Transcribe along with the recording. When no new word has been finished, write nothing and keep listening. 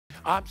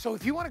So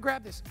if you want to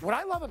grab this, what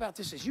I love about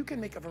this is you can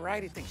make a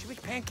variety of things. You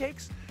make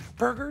pancakes,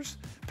 burgers,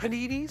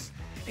 paninis.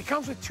 It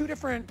comes with 2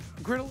 different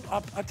griddle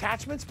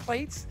attachments,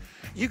 plates.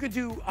 You could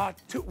do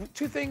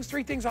two things,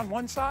 3 things on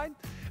one side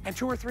and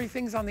 2 or 3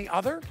 things on the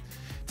other.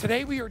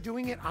 Today we are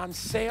doing it on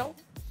sale.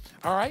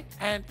 All right,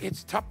 and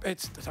it's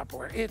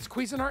Tupperware. It's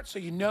Cuisinart, so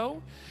you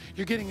know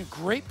you're getting a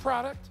great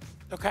product,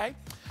 okay?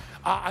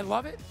 I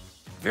love it,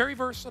 very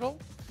versatile.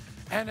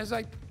 And as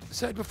I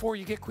said before,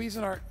 you get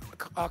Cuisinart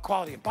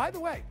quality. And by the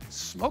way,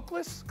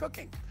 smokeless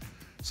cooking.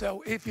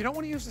 So if you don't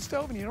want to use the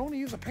stove and you don't want to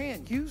use a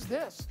pan, use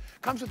this.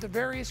 Comes with the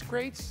various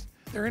grates.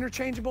 They're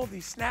interchangeable.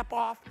 These snap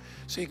off,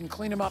 so you can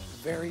clean them up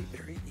very,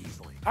 very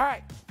easily. All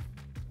right.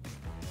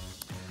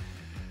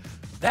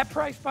 That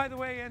price, by the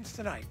way, ends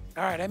tonight.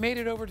 All right, I made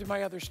it over to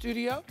my other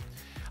studio.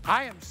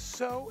 I am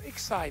so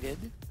excited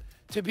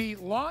to be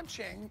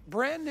launching,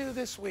 brand new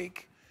this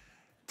week,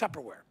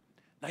 Tupperware.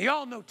 Now,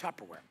 y'all know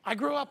Tupperware. I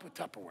grew up with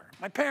Tupperware.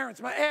 My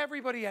parents,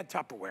 everybody had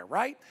Tupperware,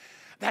 right?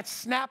 That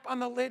snap on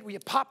the lid, where you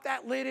pop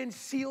that lid in,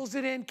 seals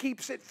it in,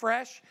 keeps it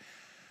fresh.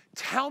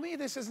 Tell me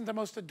this isn't the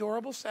most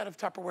adorable set of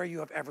Tupperware you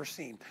have ever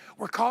seen.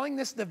 We're calling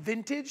this the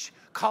vintage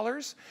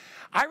colors.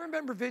 I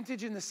remember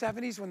vintage in the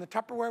 70s when the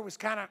Tupperware was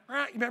kind of,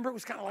 you remember it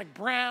was kind of like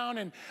brown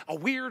and a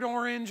weird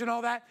orange and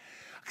all that.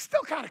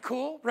 Still kind of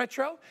cool,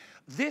 retro.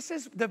 This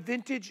is the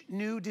vintage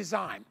new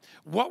design.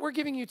 What we're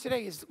giving you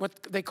today is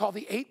what they call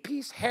the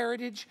 8-piece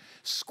Heritage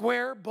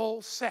Square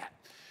Bowl set.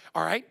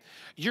 All right,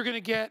 you're gonna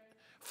get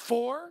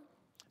 4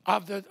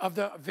 of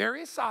the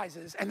various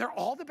sizes, and they're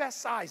all the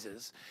best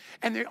sizes,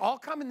 and they all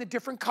come in the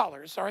different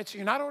colors, all right? So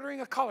you're not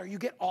ordering a color, you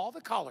get all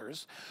the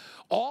colors.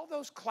 All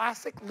those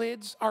classic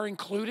lids are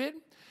included.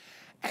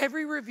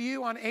 Every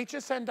review on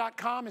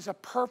hsn.com is a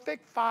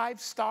perfect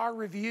 5-star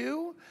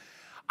review.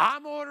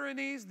 I'm ordering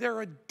these, they're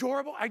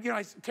adorable.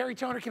 Terry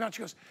Toner came out,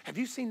 she goes, have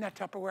you seen that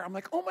Tupperware? I'm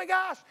like, oh my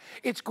gosh,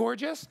 it's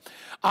gorgeous.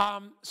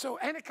 And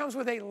it comes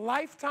with a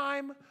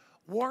lifetime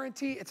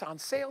warranty. It's on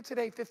sale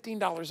today,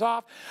 $15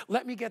 off.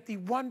 Let me get the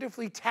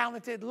wonderfully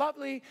talented,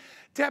 lovely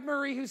Deb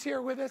Marie, who's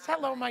here with us.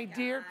 Hello, my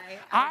dear.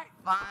 I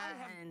have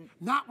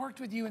not worked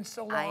with you in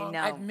so long. I know.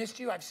 I've missed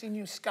you. I've seen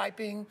you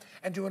Skyping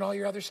and doing all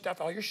your other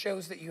stuff, all your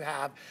shows that you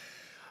have.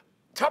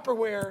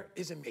 Tupperware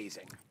is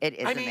amazing. It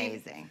is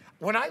amazing.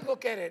 When I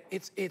look at it,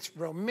 it's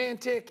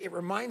romantic. It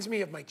reminds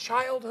me of my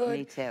childhood.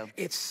 Me too.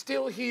 It's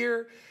still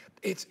here.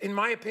 It's, in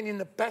my opinion,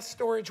 the best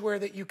storageware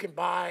that you can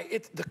buy.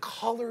 It's the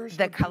colors.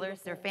 The colors,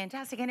 they're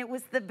fantastic. And it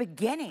was the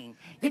beginning.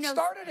 It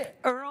started it.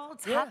 Earl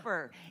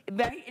Tupper, in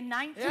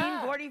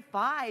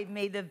 1945,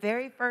 made the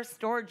very first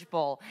storage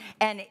bowl.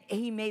 And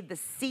he made the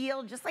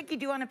seal, just like you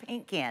do on a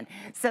paint can,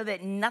 so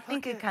that nothing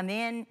could come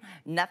in,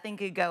 nothing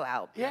could go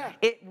out. Yeah.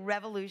 It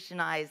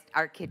revolutionized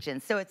our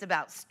kitchen. So it's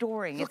about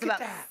storing. It's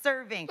about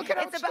serving. Look at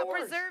how it's about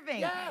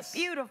preserving. Yes.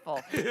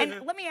 Beautiful.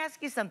 And let me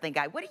ask you something,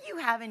 Guy. What do you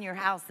have in your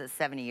house that's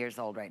 70 years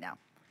old right now?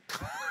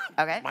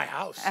 Okay. My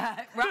house.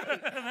 Right.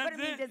 But I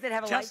mean, does it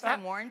have a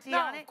lifetime warranty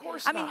on it? No, of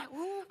course not. not.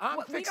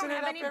 I'm fixing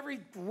it up every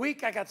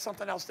week. I got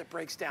something else that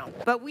breaks down.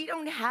 But we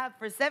don't have,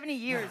 for 70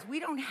 years, we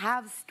don't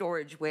have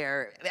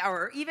storageware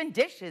or even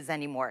dishes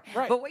anymore.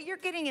 Right. But what you're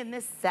getting in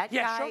this set, show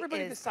Guy,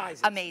 everybody is the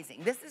sizes.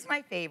 amazing. This is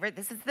my favorite.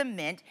 This is the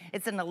mint.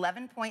 It's an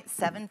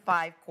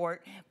 11.75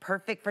 quart,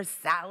 perfect for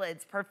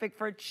salads, perfect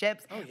for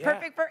chips,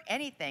 perfect for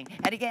anything.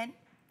 And again,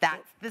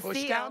 that's the seal.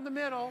 Push down the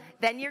middle.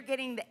 Then you're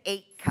getting the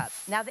 8 cup.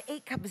 Now the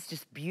 8 cup is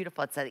just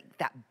beautiful. It's like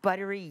that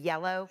buttery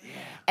yellow. Yeah.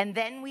 And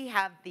then we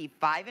have the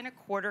 5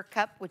 1/4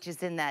 cup, which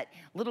is in that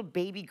little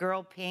baby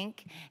girl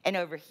pink. And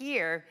over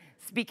here,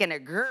 speaking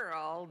of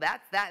girl,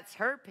 that's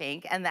her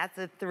pink, and that's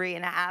a 3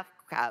 1/2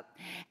 cup.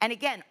 And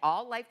again,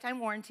 all lifetime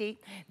warranty.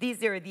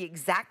 These are the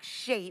exact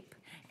shape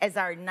as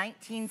our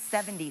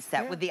 1970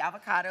 set with the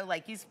avocado,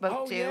 like you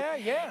spoke to.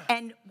 Yeah.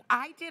 And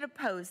I did a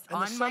post and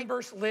on the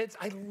sunburst lids.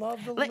 I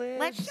love the lids.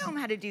 Let's show them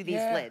how to do these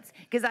lids.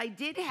 Because I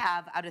did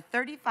have, out of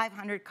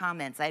 3,500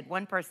 comments, I had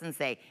one person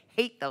say,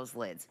 hate those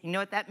lids. You know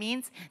what that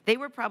means? They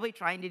were probably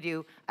trying to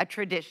do a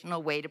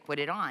traditional way to put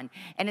it on.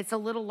 And it's a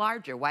little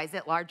larger. Why is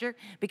it larger?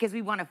 Because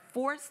we want to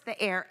force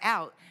the air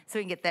out so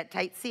we can get that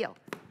tight seal.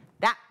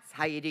 That's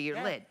how you do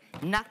your lid.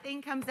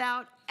 Nothing comes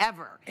out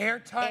ever.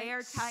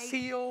 Airtight,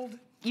 sealed.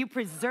 You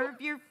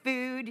preserve your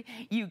food,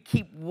 you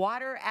keep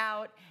water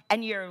out,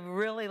 and you're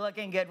really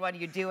looking good when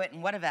you do it,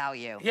 and what a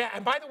value. Yeah,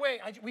 and by the way,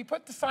 we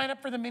put the sign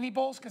up for the mini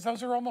bowls because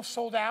those are almost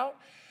sold out.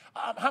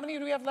 How many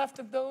do we have left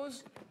of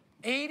those?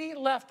 80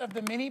 left of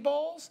the mini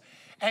bowls,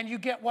 and you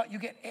get what? You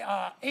get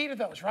 8 of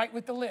those, right,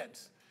 with the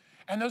lids.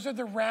 And those are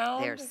the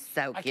round. They're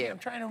so cute. I'm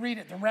trying to read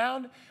it. The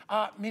round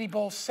mini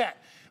bowl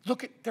set.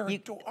 Look at, they're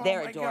adorable.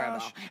 They're adorable.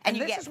 Gosh. And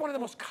this is one of the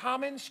most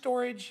common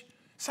storage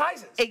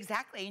sizes.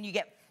 Exactly, and you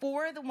get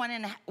 4 of the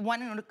 1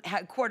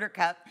 1/4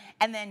 cup,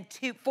 and then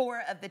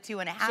 4 of the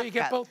 2.5 cups. So you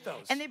get both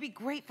those. And they'd be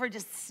great for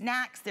just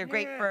snacks. They're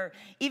great Yeah. for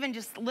even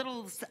just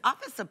little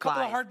office supplies.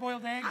 Couple of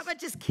hard-boiled eggs. How about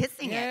just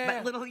kissing it?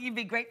 Yeah. But you'd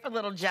be great for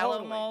little Jello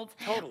Totally, molds.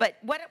 totally. But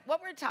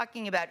what we're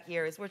talking about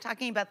here is we're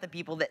talking about the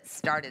people that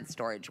started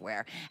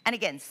storageware. And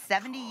again,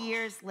 70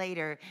 years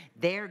later,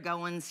 they're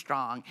going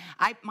strong.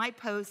 My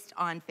post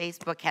on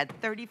Facebook had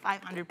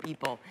 3,500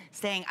 people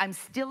saying, I'm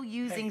still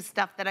using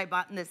stuff that I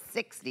bought in the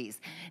 60s.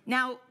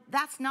 Now,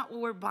 that's not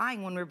what we're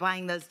buying when we're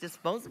buying those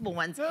disposable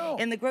ones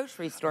in the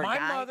grocery store,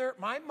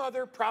 My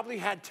mother probably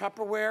had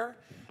Tupperware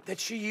that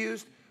she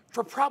used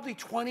for probably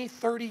 20,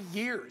 30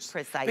 years.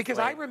 Precisely. Because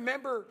I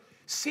remember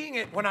seeing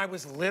it when I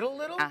was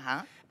little,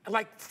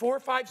 like 4,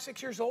 5,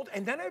 6 years old.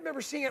 And then I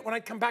remember seeing it when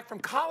I'd come back from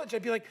college.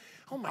 I'd be like,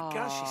 oh my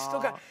gosh, she's still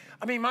got,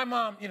 I mean, my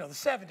mom, you know, the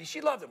 70s, she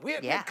loved it. We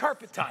had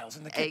carpet tiles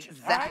in the kitchen.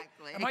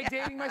 Exactly. Right? Am I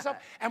dating myself?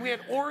 And we had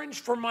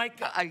orange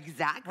Formica.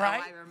 Exactly.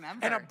 Right? I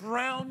remember. And a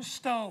brown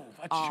stove,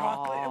 a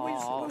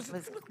chocolate. It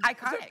was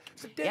iconic.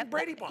 It's a Dan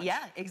Brady bunch. Yeah,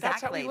 exactly.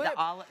 That's how we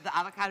lived. The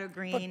avocado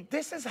green. But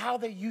this is how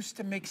they used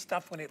to make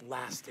stuff when it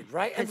lasted,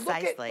 right?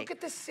 Precisely. And look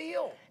at the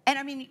seal. And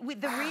I mean,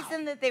 the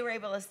reason that they were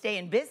able to stay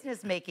in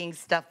business making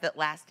stuff that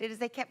lasted is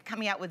they kept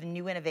coming out with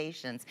new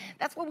innovations.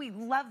 That's why we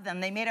love them.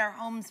 They made our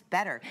homes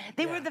better.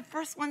 They were the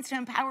first ones to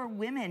empower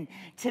women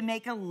to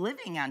make a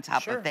living on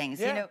top of things.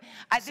 Yeah. You know,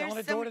 selling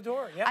it door to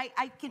door. Yeah.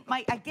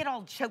 I get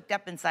all choked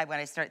up inside when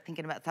I start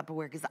thinking about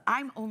Tupperware because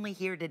I'm only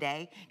here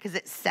today because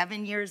at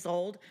 7 years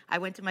old, I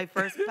went to my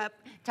first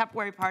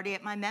Tupperware party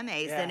at my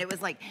meme's, and it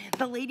was like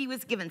the lady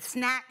was giving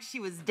snacks, she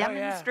was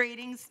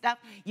demonstrating stuff,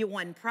 you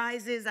won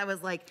prizes. I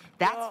was like,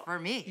 that's for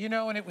me. You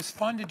know, and it was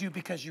fun to do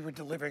because you were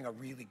delivering a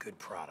really good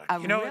product. A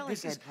you know, really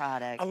good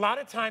product. A lot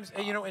of times,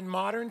 you know, in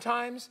modern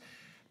times,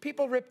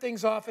 people rip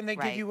things off and they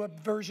give you a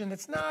version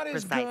that's not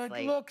as good,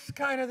 looks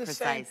kind of the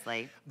same.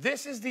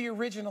 This is the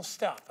original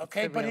stuff,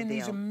 okay? But in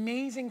these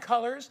amazing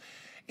colors.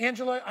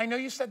 Angela, I know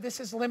you said this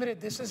is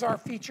limited. This is our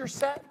feature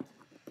set.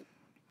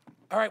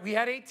 All right, we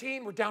had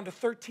 18, we're down to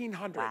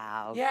 1,300.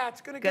 Wow. Yeah, it's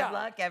gonna go. Good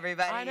luck,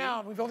 everybody. I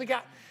know, we've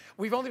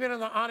only been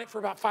on it for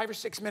about 5 or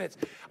 6 minutes.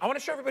 I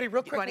wanna show everybody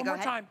real quick one more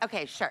time.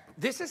 Okay, sure.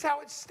 This is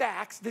how it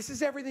stacks. This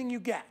is everything you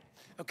get.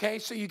 Okay,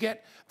 so you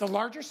get the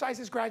larger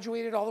sizes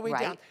graduated all the way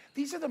down.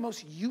 These are the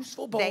most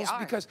useful bowls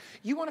because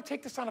you want to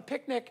take this on a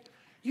picnic.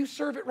 You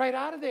serve it right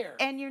out of there.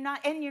 And you're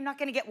not going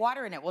to get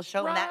water in it. We'll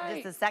show them that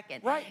in just a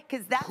second. Right.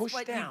 Because that's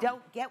what you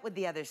don't get with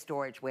the other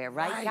storageware,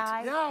 right,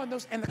 guys? No,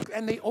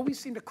 and they always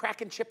seem to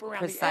crack and chip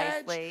around the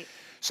edge.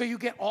 So you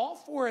get all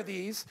 4 of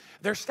these.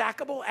 They're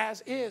stackable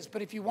as is,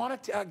 but if you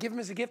want to give them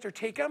as a gift or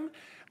take them,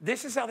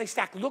 this is how they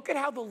stack. Look at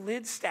how the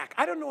lids stack.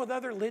 I don't know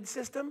another lid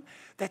system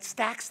that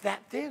stacks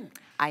that thin.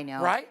 I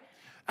know. Right?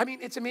 I mean,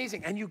 it's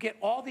amazing. And you get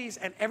all these,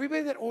 and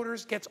everybody that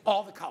orders gets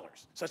all the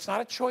colors. So it's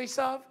not a choice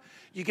of.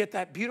 You get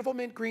that beautiful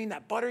mint green,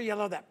 that butter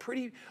yellow, that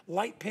pretty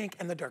light pink,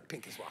 and the dark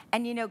pink as well.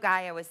 And you know,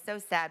 Guy, I was so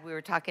sad. We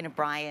were talking to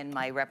Brian,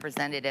 my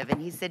representative,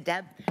 and he said,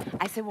 Deb,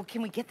 I said, well,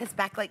 can we get this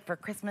back like for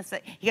Christmas?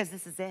 He goes,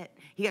 this is it.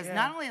 He goes,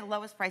 not only the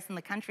lowest price in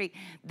the country,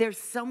 there's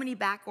so many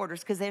back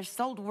orders because they're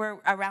sold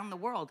around the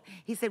world.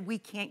 He said, we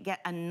can't get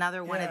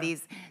another one of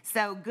these.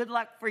 So good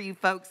luck for you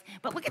folks.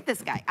 But look at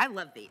this guy. I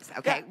love these,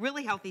 okay?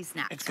 Really healthy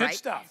snacks, it's good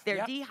stuff.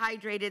 They're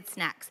dehydrated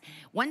snacks.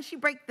 Once you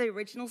break the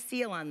original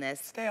seal on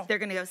this, they're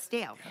going to go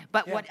stale.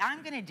 But what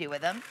I'm going to do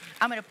with them,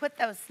 I'm going to put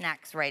those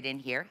snacks right in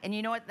here. And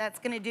you know what that's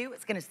going to do?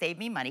 It's going to save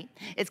me money.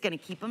 It's going to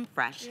keep them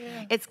fresh.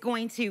 It's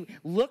going to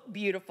look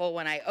beautiful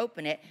when I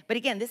open it. But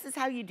again, this is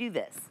how you do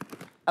this.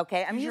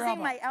 Okay, I'm using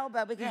my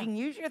elbow because you can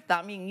use your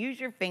thumb, you can use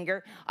your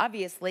finger,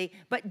 obviously,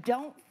 but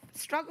don't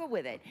struggle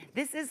with it.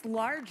 This is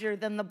larger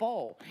than the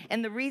bowl.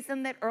 And the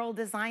reason that Earl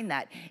designed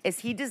that is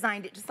he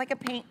designed it just like a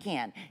paint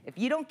can. If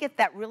you don't get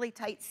that really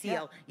tight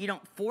seal, you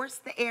don't force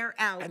the air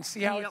out, and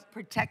you don't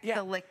protect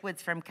the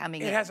liquids from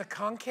coming in. It has a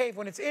concave.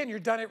 When it's in, you're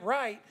done it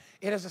right.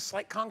 It has a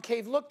slight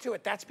concave look to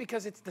it. That's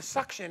because it's the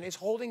suction is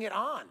holding it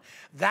on.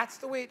 That's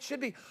the way it should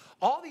be.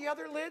 All the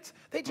other lids,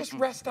 they just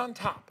rest on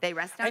top. They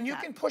rest on top. And you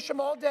can push them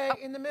all day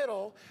in the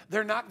middle.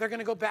 They're going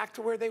to go back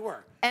to where they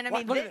were. And I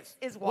mean, this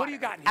is water. What do you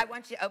got in here? I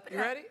want you to open it.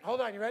 You ready?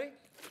 Hold on, you ready?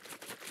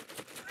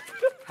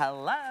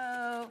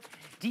 Hello.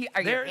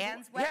 Are your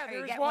hands wet? Yeah,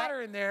 there's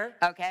water in there.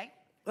 Okay.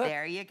 Look.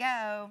 There you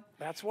go.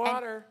 That's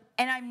water.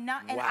 And I'm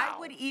not, and I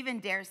would even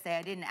dare say,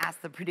 I didn't ask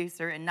the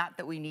producer, and not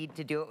that we need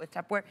to do it with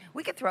Tupperware,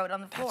 we could throw it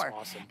on the floor.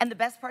 That's awesome. And the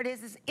best part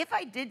is if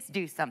I did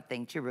do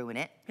something to ruin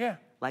it,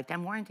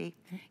 lifetime warranty.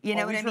 You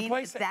know what I mean?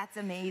 That's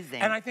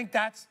amazing. And I think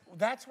that's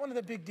one of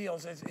the big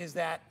deals is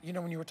that, you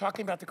know, when you were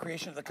talking about the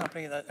creation of the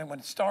company and when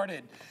it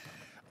started,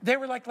 they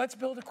were like, let's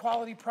build a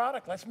quality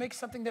product. Let's make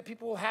something that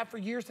people will have for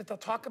years that they'll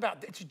talk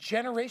about. It's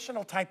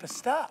generational type of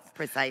stuff.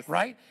 Precisely.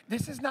 Right?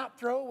 This is not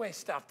throwaway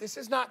stuff. This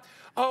is not,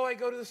 oh, I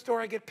go to the store,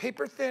 I get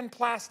paper thin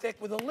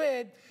plastic with a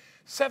lid.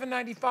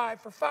 $7.95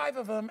 for 5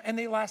 of them, and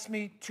they last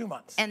me 2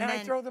 months. And I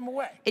throw them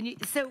away. And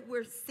so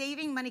we're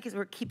saving money because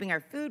we're keeping our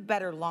food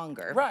better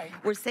longer. Right.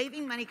 We're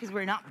saving money because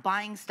we're not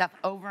buying stuff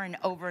over and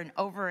over and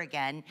over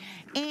again.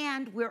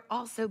 And we're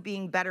also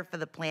being better for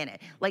the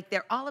planet. Like,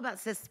 they're all about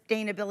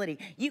sustainability.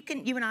 You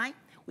and I,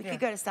 we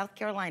could go to South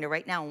Carolina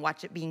right now and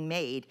watch it being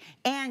made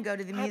and go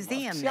to the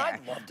museum there.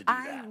 I'd love to do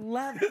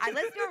that.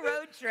 Let's do a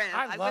road trip.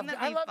 I love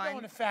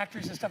going to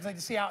factories and stuff like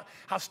to see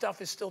how stuff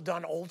is still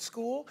done old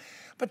school.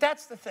 But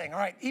that's the thing, all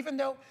right? Even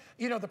though,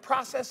 you know, the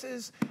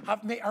processes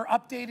are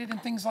updated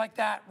and things like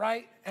that,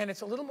 right? And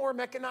it's a little more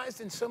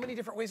mechanized in so many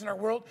different ways in our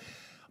world.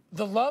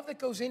 The love that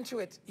goes into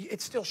it, it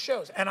still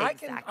shows. And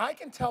exactly. I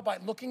can tell by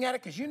looking at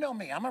it, because you know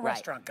me, I'm a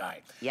restaurant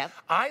guy. Yep.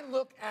 I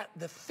look at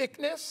the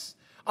thickness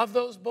of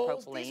those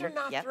bowls. Propylene. These are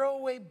not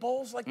throwaway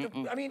bowls like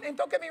I mean, and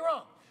don't get me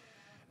wrong.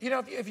 You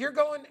know, if you're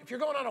going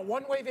on a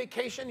one-way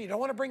vacation, you don't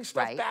want to bring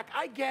stuff back.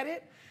 I get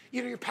it.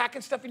 You know, you're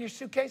packing stuff in your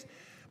suitcase.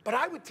 But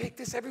I would take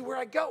this everywhere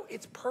I go.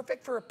 It's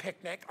perfect for a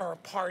picnic or a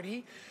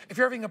party. If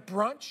you're having a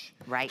brunch,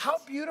 how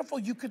beautiful.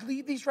 You could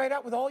leave these right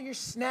out with all your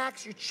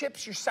snacks, your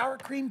chips, your sour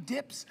cream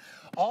dips,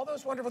 all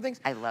those wonderful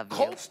things. I love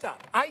Cold stuff,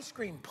 ice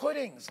cream,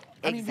 puddings.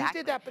 I mean, you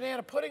did that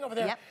banana pudding over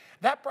there. Yep.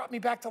 That brought me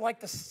back to like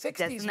the 60s,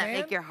 Doesn't that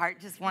make your heart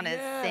just want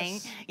to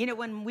sing? You know,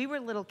 when we were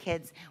little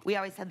kids, we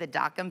always had the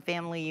Dockham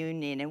Family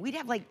Union, and we'd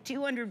have like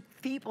 200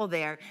 people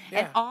there,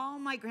 and all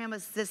my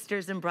grandma's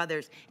sisters and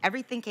brothers,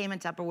 everything came in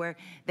Tupperware.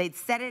 They'd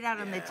set it out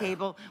on the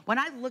table. When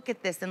I look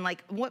at this and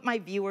like what my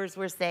viewers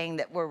were saying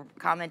that were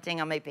commenting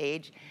on my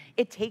page,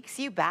 it takes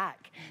you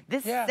back.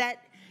 This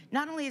set,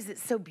 not only is it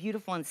so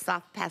beautiful in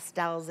soft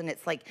pastels and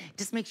it's like,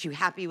 just makes you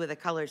happy with the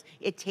colors,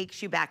 it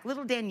takes you back.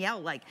 Little Danielle,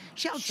 like,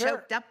 she all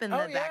choked up in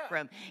the back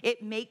room.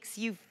 It makes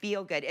you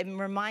feel good. It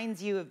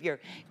reminds you of your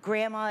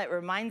grandma. It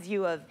reminds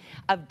you of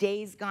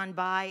days gone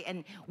by.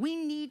 And we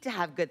need to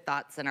have good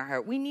thoughts in our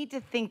heart. We need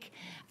to think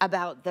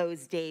about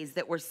those days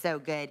that were so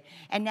good.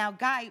 And now,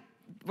 Guy,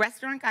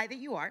 restaurant guy that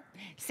you are,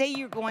 say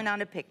you're going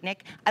on a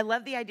picnic. I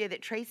love the idea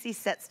that Tracy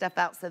set stuff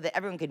out so that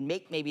everyone could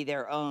make maybe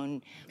their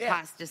own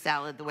pasta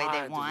salad the way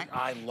they want.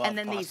 I love and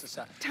then pasta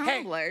salad.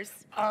 Tumblers.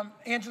 Hey,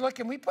 Angela,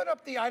 can we put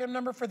up the item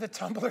number for the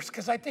tumblers?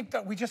 Because I think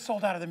that we just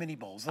sold out of the mini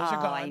bowls. Those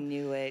are gone. I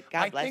knew it.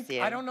 God bless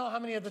you. I don't know how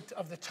many of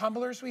the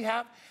tumblers we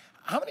have.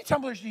 How many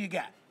tumblers do you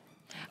get?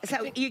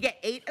 So you get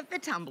 8 of the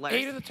tumblers.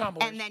 8 of the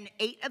tumblers. And then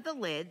 8 of the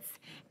lids.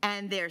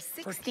 And they're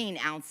 16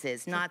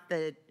 ounces, not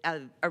the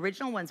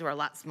original ones were a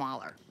lot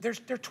smaller. They're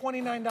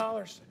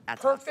 $29.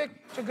 That's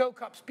perfect to-go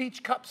cups,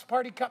 beach cups,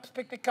 party cups,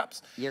 picnic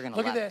cups. You're going to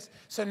look love at this.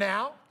 So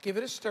now, give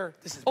it a stir.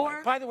 This is,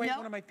 by the way,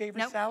 one of my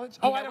favorite salads.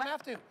 Oh, I don't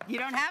have to. You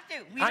don't have to.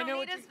 We don't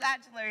need a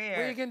spatula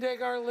here. We can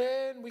take our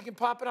lid, we can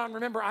pop it on.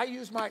 Remember, I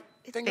use my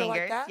finger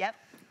like that. Yep.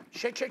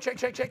 Shake, shake, shake,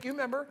 shake, shake. You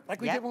remember,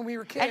 like we did when we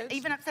were kids. And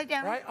even upside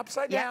down. Right,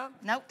 upside down.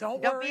 Nope.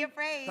 Don't be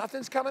afraid.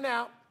 Nothing's coming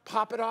out.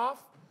 Pop it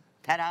off.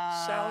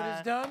 Ta-da! Salad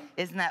is done.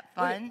 Isn't that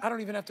fun? I don't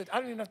even have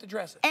to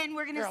dress it. And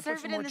we're gonna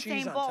serve it in the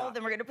same bowl.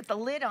 Then we're gonna put the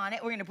lid on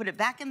it. We're gonna put it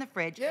back in the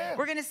fridge. Yeah.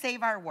 We're gonna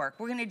save our work.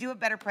 We're gonna do a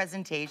better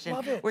presentation.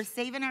 Love it. We're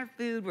saving our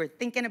food. We're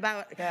thinking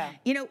about.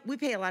 You know, we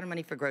pay a lot of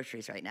money for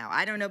groceries right now.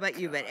 I don't know about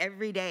you, but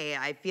every day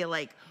I feel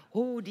like,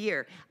 oh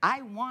dear,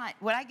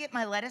 when I get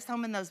my lettuce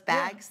home in those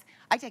bags,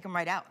 I take them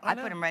right out. I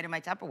put them right in my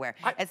Tupperware.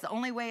 It's the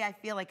only way I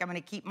feel like I'm gonna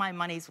keep my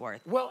money's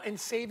worth. Well, and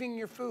saving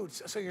your food,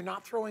 so you're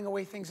not throwing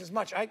away things as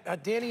much.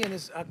 Danny and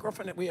his girlfriend,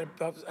 we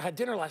had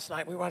dinner last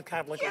night. We wanted kind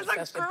of like a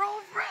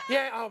girlfriend.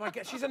 Yeah. Oh my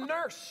God, she's a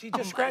nurse. She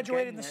just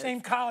graduated in the same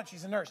college.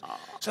 She's a nurse.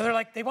 So they're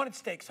like, they wanted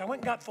steak. So I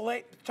went and got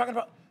filet. Talking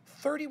about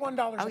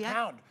 $31 a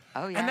pound.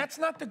 Oh, yeah. And that's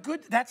not the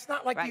good, that's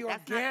not like the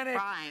that's organic.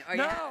 Not frying.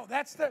 No,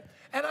 that's the,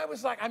 and I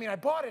was like, I mean, I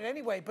bought it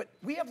anyway, but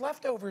we have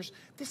leftovers.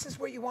 This is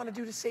what you want to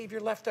do to save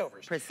your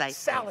leftovers. Precisely.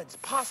 Salads,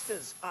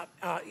 pastas,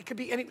 it could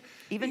be any.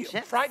 Even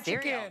chips, fried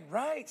cereal. Chicken,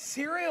 right,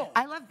 cereal.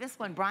 I love this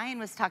one. Brian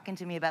was talking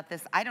to me about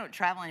this. I don't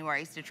travel anymore. I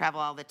used to travel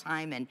all the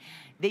time, and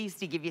they used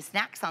to give you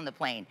snacks on the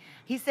plane.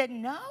 He said,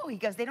 no. He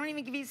goes, they don't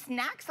even give you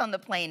snacks on the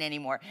plane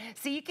anymore.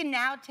 So you can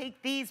now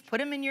take these, put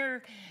them in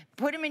your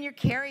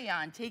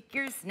carry-on, take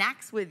your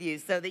snacks with you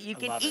so that you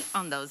can eat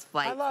on those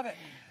flights. I love it.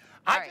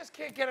 I just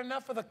can't get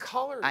enough of the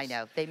colors. I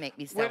know. They make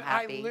me so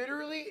happy. I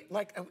literally,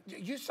 like,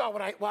 you saw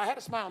I had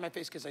a smile on my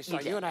face because I saw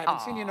you and I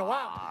haven't seen you in a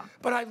while.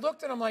 But I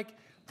looked and I'm like,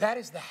 that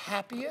is the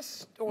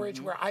happiest storage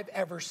ware I've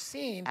ever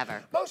seen.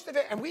 Ever. Most of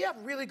it, and we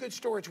have really good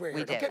storage ware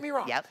here. Don't get me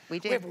wrong. Yep, we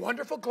do. We have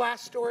wonderful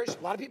glass storage. A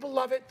lot of people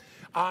love it,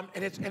 and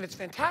it's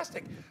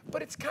fantastic.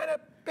 But it's kind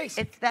of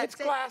basic. It's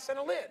glass and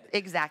a lid.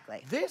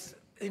 Exactly. This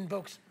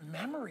invokes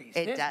memories.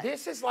 It does.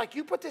 This is like,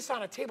 you put this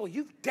on a table,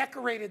 you've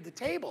decorated the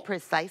table.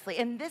 Precisely.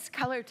 And this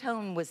color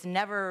tone was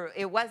never,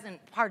 it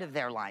wasn't part of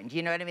their line. Do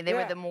you know what I mean? They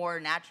were the more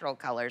natural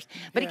colors.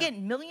 But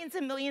again, millions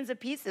and millions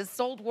of pieces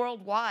sold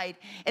worldwide.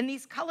 And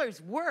these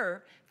colors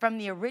were from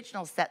the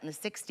original set in the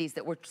 60s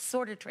that were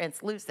sort of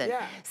translucent.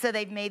 Yeah. So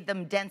they've made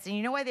them dense. And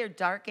you know why they're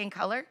dark in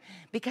color?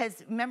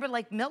 Because remember,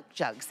 like milk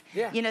jugs.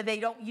 Yeah. You know,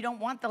 you don't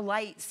want the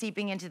light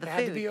seeping into the food.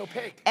 It had to be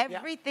opaque.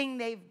 Everything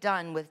they've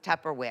done with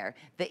Tupperware,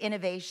 the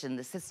innovation, innovation,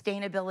 the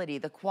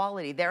sustainability, the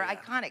quality. They're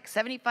iconic.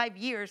 75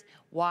 years.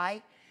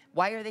 Why?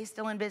 Why are they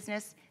still in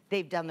business?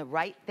 They've done the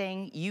right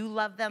thing. You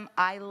love them.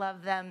 I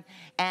love them.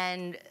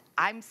 And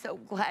I'm so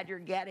glad you're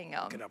getting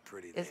them. Look at how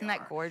pretty they Isn't are.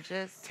 that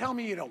gorgeous? Tell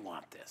me you don't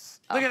want this.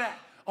 Look at that.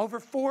 Over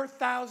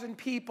 4,000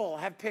 people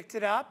have picked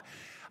it up.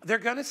 They're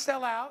going to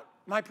sell out.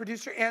 My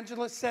producer,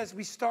 Angela, says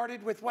we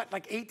started with what,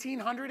 like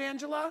 1,800,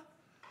 Angela?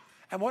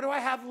 And what do I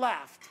have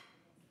left?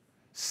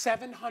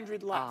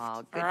 700 left.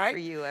 Oh, good all right? for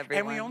you, everyone.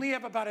 And we only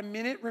have about a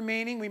minute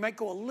remaining. We might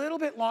go a little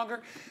bit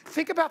longer.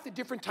 Think about the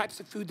different types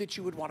of food that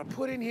you would want to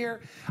put in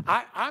here.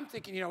 I'm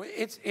thinking, you know,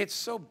 it's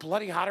so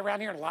bloody hot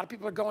around here, and a lot of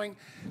people are going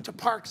to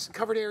parks,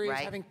 covered areas,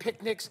 having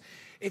picnics.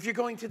 If you're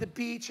going to the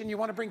beach and you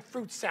want to bring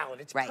fruit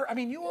salad, it's I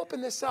mean, you open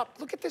this up.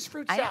 Look at this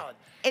fruit salad.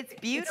 It's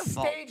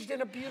beautiful. It's staged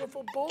in a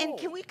beautiful bowl. And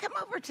can we come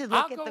over to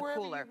look at the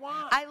cooler?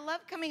 I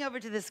love coming over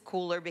to this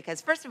cooler because,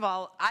 first of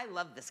all, I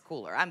love this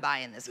cooler. I'm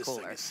buying this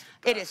cooler.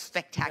 It is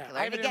spectacular.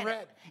 I have it in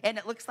red. And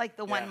it looks like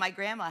the one my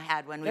grandma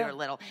had when we were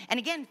little. And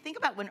again, think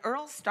about when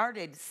Earl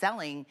started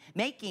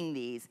making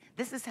these,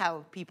 this is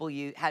how people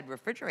had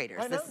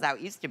refrigerators. This is how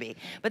it used to be.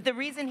 But the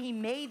reason he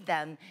made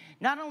them,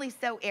 not only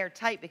so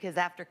airtight, because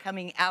after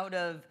coming out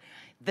of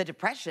the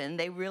Depression,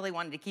 they really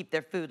wanted to keep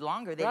their food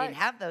longer. They didn't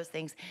have those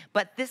things,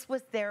 but this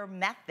was their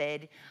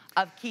method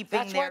of keeping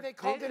their food. That's why they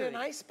called it an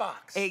ice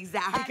box.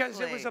 Exactly. Because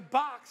it was a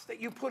box that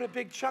you put a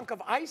big chunk of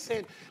ice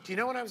in. Do you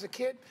know when I was a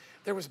kid,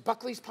 there was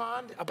Buckley's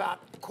Pond about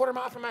a quarter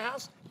mile from my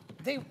house?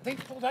 They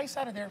pulled ice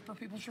out of there for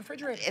people's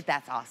refrigerators.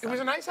 That's awesome. It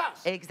was an ice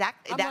house.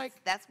 Exactly.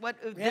 That's what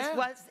this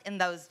was in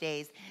those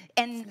days.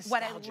 And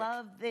what I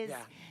love is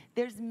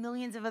there's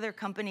millions of other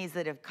companies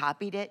that have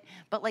copied it,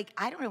 but like,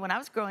 I don't know, when I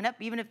was growing up,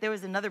 even if there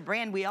was another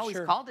brand, we always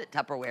called it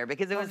Tupperware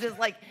because it was just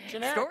like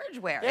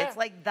storageware. It's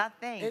like the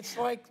thing. It's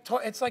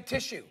like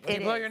tissue. When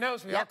you blow your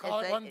nose, we all call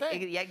it one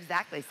thing. Yeah,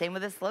 exactly. Same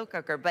with a slow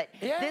cooker. But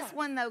this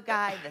one though,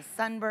 Guy, the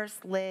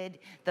sunburst lid,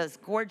 those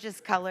gorgeous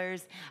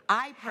colors.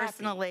 I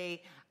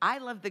personally, I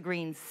love the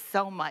green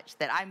so much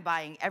that I'm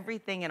buying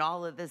everything in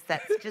all of this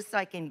sets just so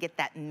I can get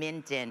that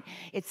mint in.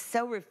 It's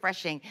so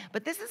refreshing.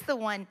 But this is the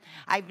one,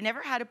 I've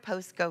never had a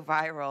post go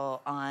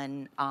viral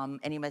on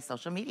any of my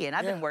social media, and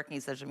I've been working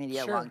in social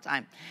media a long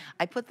time.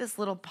 I put this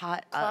little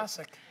pot up.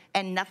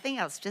 And nothing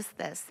else, just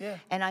this.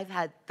 And I've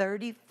had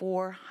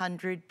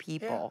 3,400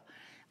 people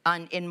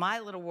in my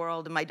little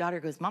world, and my daughter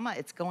goes, Mama,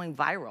 it's going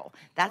viral.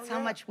 That's how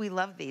much we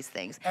love these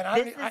things.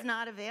 And this is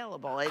not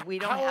available. We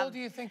don't How old do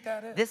you think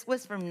that is? This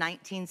was from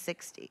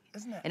 1960.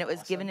 Isn't that And it was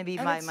awesome? given to me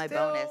by my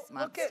bonus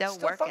mom. Still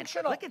working.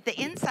 Functional. Look at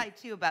the inside,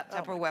 too, about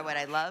Tupperware, what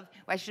I love.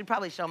 Well, I should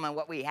probably show them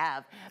what we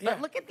have.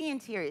 But look at the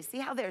interior. See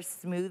how they're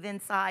smooth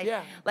inside?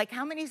 Like,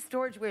 how many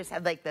storagewares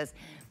have, like, those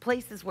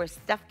places where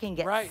stuff can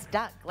get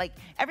stuck? Like,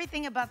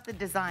 everything about the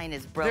design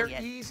is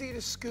brilliant. They're easy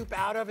to scoop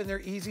out of, and they're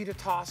easy to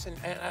toss, and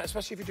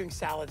especially if you're doing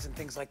salads and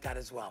things like that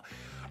as well.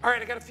 All right,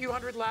 I got a few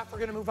hundred left. We're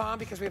going to move on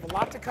because we have a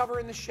lot to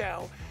cover in the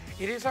show.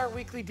 It is our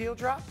weekly deal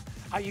drop.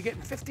 You're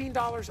getting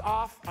 $15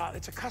 off.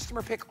 It's a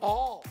customer pick,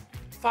 all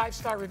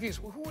 5-star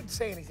reviews. Well, who would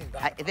say anything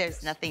about it?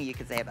 There's nothing you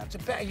can say about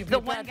it. You'd be the a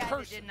one bad guy person.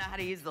 that didn't know how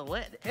to use the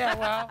lid. Yeah,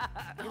 well,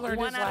 he learned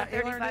One out of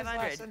 3,500.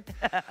 lesson.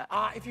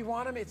 If you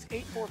want them, it's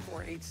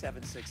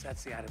 844-876.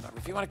 That's the item number.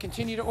 If you want to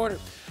continue to order.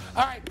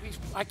 All right,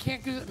 I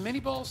can't do mini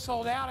bowls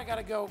sold out. I got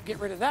to go get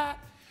rid of that.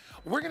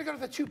 We're going to go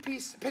to the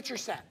 2-piece pitcher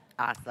set.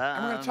 Awesome.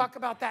 And we're going to talk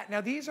about that.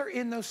 Now, these are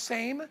in those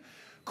same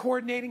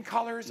coordinating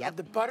colors of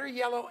the butter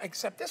yellow,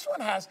 except this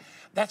one has,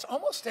 that's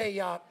almost a,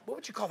 what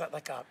would you call that,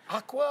 like a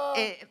aqua?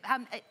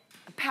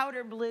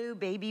 Powder blue,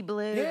 baby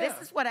blue. This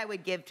is what I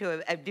would give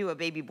to do a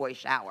baby boy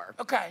shower.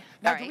 Okay.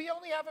 Now, do we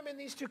only have them in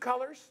these two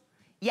colors?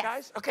 Yes.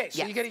 Guys? Okay,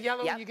 so you get a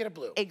yellow and you get a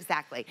blue.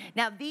 Exactly.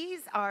 Now,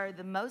 these are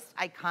the most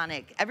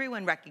iconic.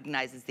 Everyone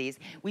recognizes these.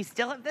 We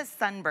still have the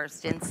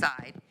sunburst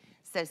inside.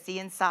 So see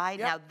inside?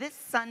 Now this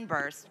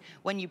sunburst,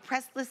 when you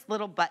press this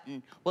little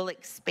button, will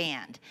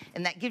expand.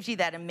 And that gives you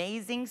that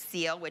amazing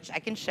seal, which I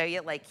can show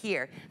you like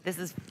here. This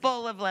is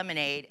full of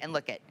lemonade, and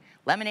look it,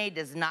 lemonade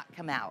does not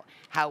come out.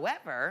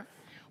 However,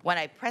 when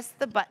I press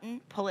the button,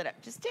 pull it up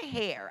just a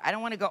hair. I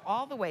don't want to go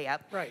all the way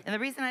up. And the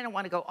reason I don't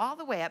want to go all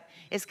the way up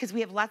is because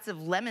we have lots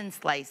of lemon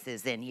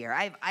slices in here.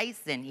 I have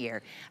ice in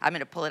here. I'm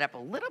going to pull it up a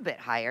little bit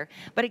higher.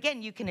 But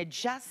again, you can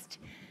adjust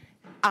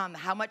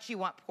how much you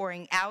want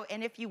pouring out,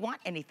 and if you want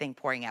anything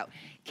pouring out.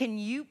 Can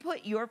you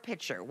put your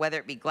pitcher, whether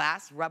it be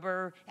glass,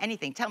 rubber,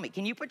 anything, tell me,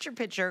 can you put your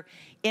pitcher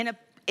in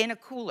a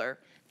cooler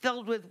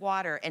filled with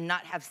water and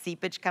not have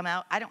seepage come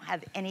out? I don't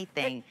have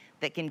anything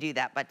that can do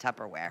that but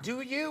Tupperware.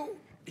 Do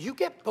you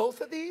get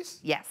both of these?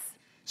 Yes.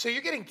 So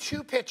you're getting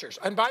 2 pitchers.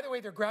 And by the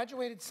way, they're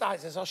graduated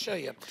sizes. I'll show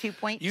you.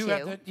 2.2. You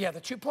have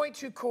the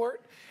 2.2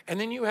 quart, and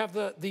then you have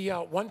the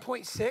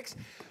 1.6.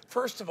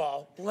 First of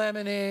all,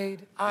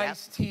 lemonade,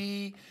 iced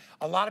tea.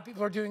 A lot of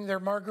people are doing their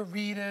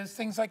margaritas,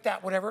 things like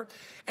that, whatever.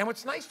 And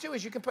what's nice, too,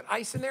 is you can put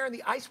ice in there, and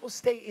the ice will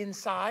stay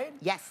inside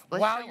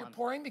while you're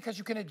pouring, because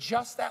you can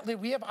adjust that lid.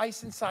 We have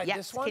ice inside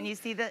this one. Can you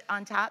see the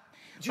on top?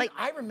 Dude,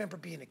 I remember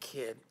being a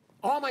kid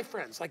all my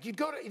friends, like you'd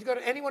go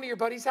to any one of your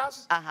buddies'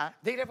 houses,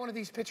 they'd have one of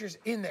these pitchers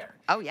in there.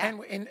 Oh, yeah.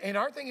 And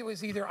our thing, it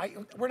was either,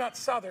 we're not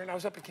Southern, I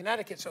was up in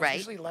Connecticut, so it's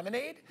usually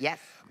lemonade. Yes.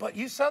 But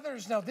you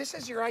Southerners know, this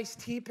is your iced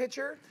tea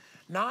pitcher,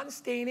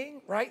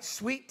 non-staining, right?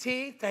 Sweet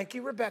tea. Thank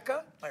you,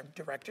 Rebecca, my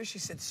director. She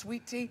said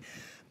sweet tea.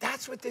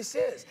 That's what this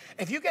is.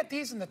 If you get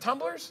these in the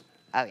tumblers,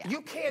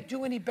 you can't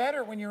do any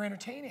better when you're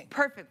entertaining.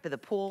 Perfect for the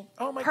pool.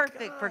 Oh my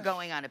Perfect for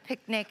going on a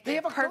picnic.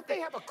 Don't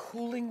they have a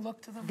cooling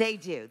look to them? They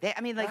do.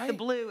 I mean, like the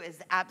blue is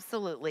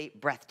absolutely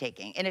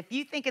breathtaking. And if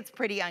you think it's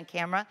pretty on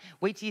camera,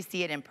 wait till you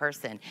see it in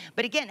person.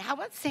 But again, how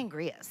about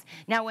sangrias?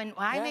 Now, when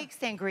I make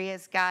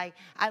sangrias, Guy,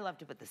 I love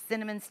to put the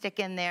cinnamon stick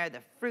in there,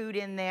 the fruit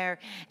in there,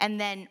 and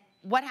then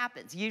what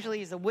happens? Usually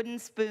use a wooden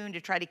spoon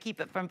to try to keep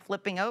it from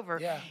flipping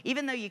over.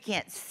 Even though you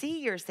can't see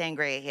your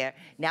sangria here,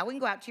 now we can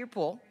go out to your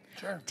pool.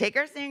 Take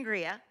our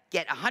sangria,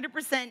 get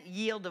 100%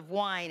 yield of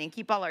wine, and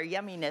keep all our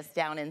yumminess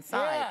down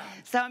inside.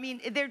 So, I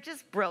mean, they're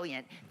just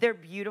brilliant. They're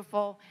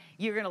beautiful.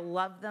 You're going to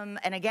love them.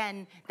 And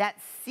again, that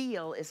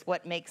seal is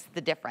what makes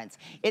the difference.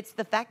 It's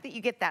the fact that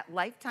you get that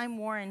lifetime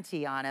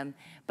warranty on them,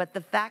 but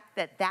the fact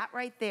that that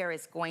right there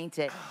is going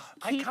to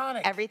keep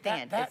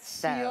everything in. That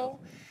seal.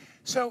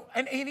 So,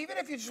 and even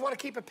if you just want to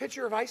keep a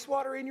pitcher of ice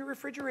water in your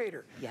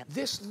refrigerator,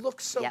 this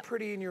looks so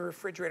pretty in your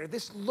refrigerator.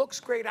 This looks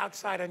great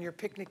outside on your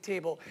picnic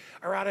table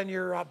or out on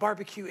your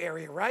barbecue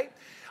area, right?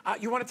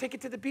 You want to take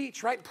it to the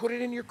beach, right? Put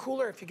it in your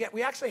cooler.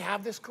 We actually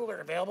have this cooler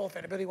available if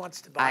anybody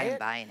wants to buy it. I'm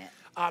buying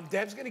it.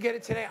 Deb's going to get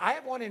it today. I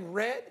have one in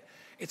red.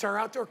 It's our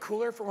outdoor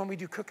cooler for when we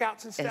do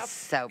cookouts and stuff. It's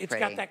so pretty. It's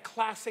got that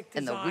classic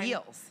design. And the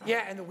wheels.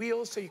 Yeah, and the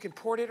wheels, so you can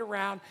port it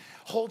around.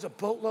 Holds a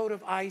boatload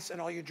of ice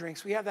and all your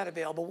drinks. We have that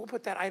available. We'll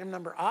put that item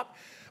number up.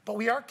 But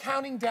we are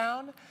counting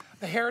down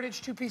the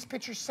Heritage two-piece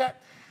pitcher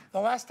set. The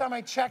last time I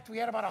checked, we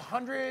had about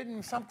 100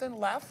 and something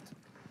left.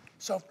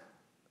 So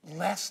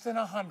less than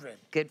 100.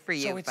 Good for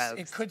you, folks.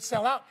 It could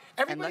sell out.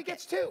 Everybody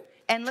gets two.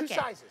 And look two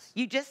sizes.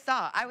 You just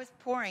saw, I was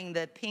pouring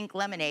the pink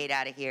lemonade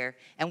out of here,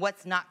 and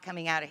what's not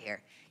coming out of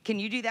here? Can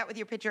you do that with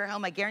your pitcher at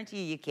home? I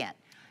guarantee you can't.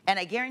 And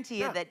I guarantee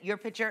you that your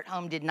pitcher at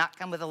home did not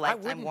come with a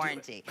lifetime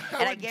warranty.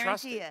 And I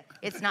guarantee you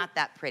it's not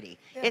that pretty.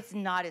 It's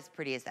not as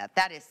pretty as that.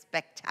 That is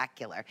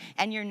spectacular.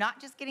 And you're not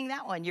just getting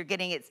that one. You're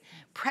getting its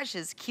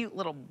precious, cute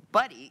little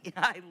buddy.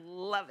 I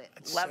love it.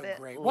 Love it.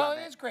 Great. Well,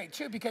 it is great,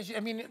 too, because, I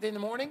mean, in the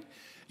morning,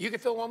 you can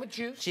fill one with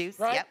juice.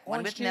 Right? Yep.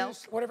 One with milk.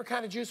 Whatever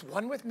kind of juice.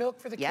 One with milk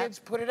for the kids.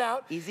 Put it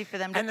out. Easy for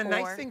them to pour. And the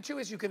nice thing, too,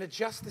 is you can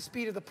adjust the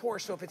speed of the pour.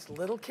 So if it's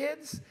little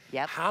kids,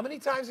 how many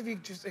times have you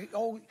just,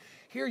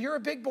 here, you're a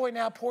big boy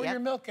now, pour your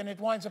milk, and it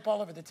winds up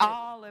all over the table.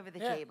 All over the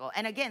table.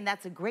 And again,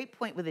 that's a great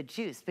point with a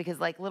juice,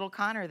 because like little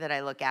Connor that I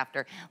look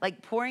after,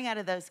 like pouring out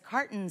of those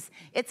cartons,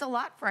 it's a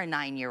lot for a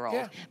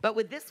 9-year-old. But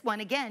with this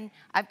one, again,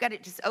 I've got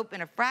it just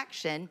open a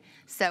fraction,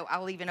 so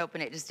I'll even open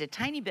it just a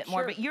tiny bit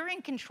more, but you're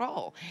in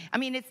control. I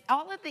mean, it's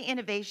all of the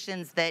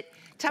innovations that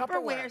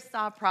Tupperware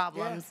saw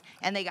problems,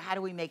 and they go, how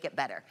do we make it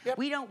better?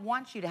 We don't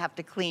want you to have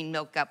to clean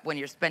milk up when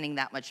you're spending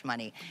that much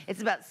money.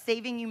 It's about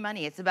saving you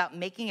money. It's about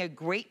making a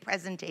great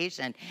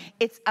presentation.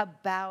 It's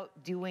about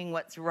doing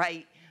what's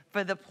right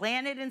for the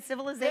planet and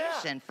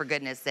civilization, for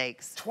goodness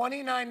sakes.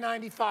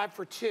 $29.95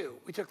 for two.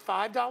 We took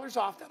 $5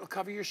 off. That'll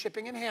cover your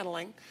shipping and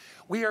handling.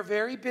 We are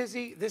very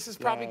busy. This is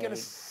probably going to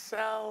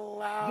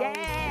sell out.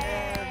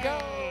 There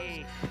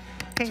it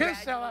goes. 2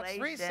 sellouts,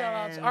 3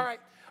 sellouts. All right.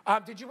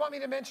 Did you want me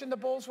to mention the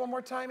bowls one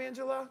more time,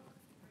 Angela?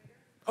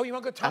 Oh, you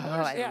want to go tumblers?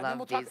 Oh, I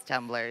love these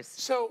tumblers.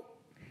 So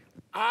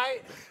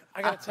I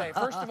got to tell you,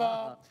 first of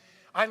all,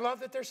 I love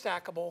that they're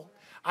stackable.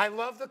 I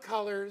love the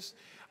colors.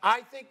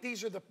 I think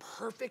these are the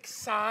perfect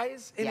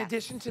size in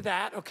addition to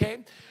that,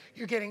 okay?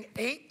 You're getting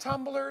 8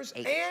 tumblers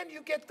and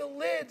you get the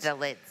lids. The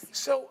lids.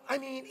 So, I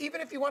mean,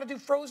 even if you want to do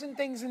frozen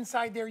things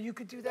inside there, you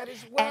could do that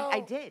as well.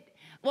 And I did.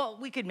 Well,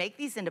 we could make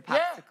these into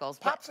popsicles.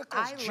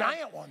 Popsicles,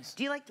 giant ones.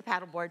 Do you like to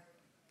paddleboard?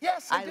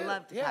 Yes, I do. I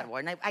love to paddleboard,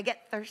 and I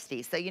get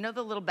thirsty. So you know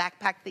the little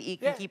backpack that you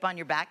can keep on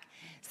your back?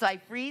 So I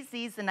freeze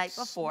these the night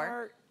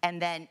before,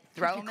 and then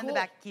throw them in the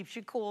back. Keeps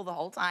you cool the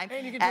whole time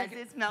as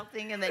it's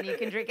melting, and then you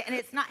can drink it. And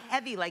it's not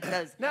heavy like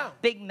those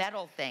big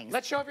metal things.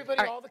 Let's show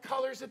everybody all the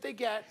colors that they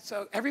get.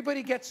 So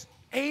everybody gets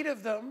 8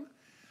 of them.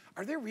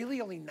 Are there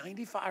really only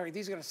 95? All right,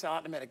 these are going to sell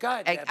out in a minute. Go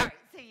ahead, Deb. All right,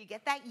 so you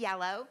get that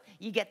yellow,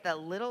 you get the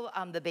little,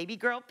 the baby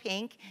girl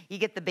pink, you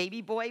get the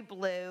baby boy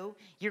blue,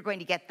 you're going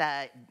to get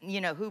the,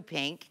 who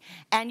pink,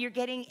 and you're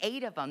getting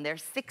 8 of them. They're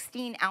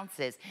 16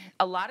 ounces.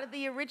 A lot of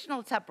the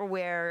original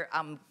Tupperware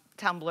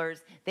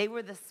tumblers, they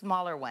were the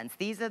smaller ones.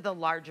 These are the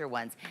larger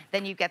ones.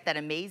 Then you get that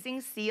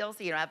amazing seal,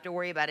 so you don't have to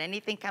worry about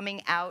anything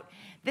coming out.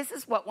 This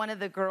is what one of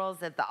the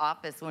girls at the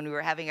office, when we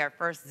were having our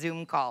first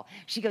Zoom call,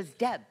 she goes,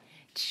 Deb,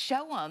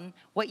 show them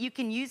what you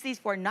can use these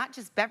for, not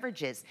just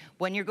beverages.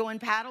 When you're going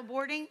paddle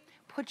boarding,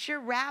 put your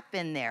wrap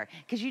in there,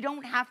 because you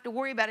don't have to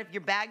worry about if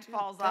your bag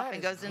falls off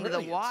and goes into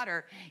the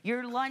water.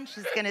 Your lunch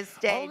is going to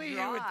stay Only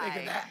dry. you would think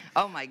of that.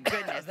 Oh my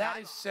goodness. That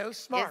is so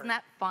smart. Isn't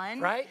that fun?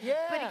 Right? Yeah.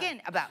 But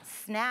again, about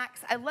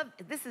snacks, I love,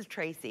 this is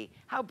Tracy.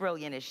 How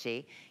brilliant is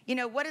she? You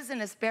know, what is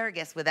an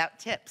asparagus without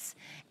tips?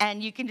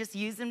 And you can just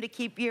use them to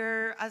keep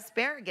your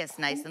asparagus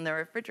nice in the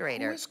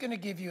refrigerator. Who's going to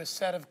give you a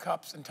set of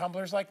cups and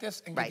tumblers like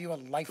this and give you a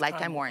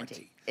lifetime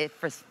warranty?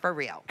 For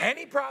real.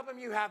 Any problem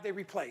you have, they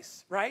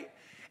replace, right?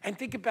 And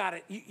think about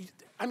it.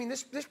 I mean,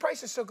 this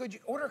price is so good. You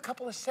order a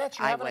couple of sets.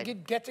 You're having a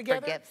good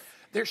get-together. For gifts.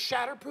 They're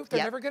shatterproof.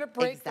 They're never going to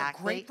break.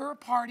 Exactly. They're great for a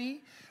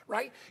party,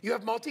 right? You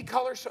have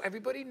multicolor, so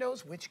everybody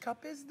knows which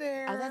cup is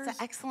theirs. Oh, that's an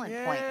excellent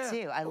point,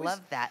 too. I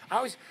love that. I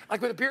always,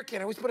 like with a beer can,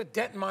 I always put a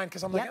dent in mine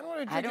because I'm like, I don't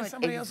want to drink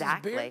somebody else's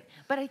beer.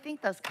 But I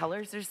think those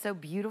colors are so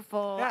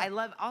beautiful. I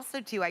love,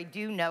 also, too, I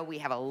do know we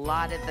have a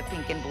lot of the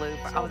pink and blue.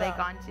 Oh, they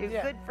gone, too?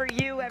 Good for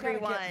you,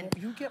 everyone.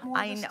 You get more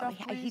of this stuff,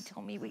 please? He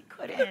told me we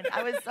couldn't.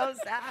 I was so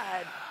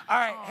sad. All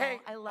right, hey.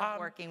 I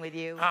love working with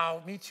you.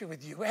 Oh, me too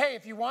with you. Hey,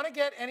 if you want to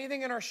get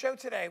anything in our show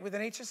today with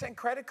an HSN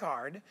credit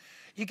card,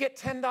 you get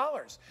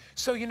 $10.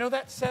 So you know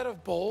that set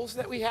of bowls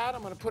that we had?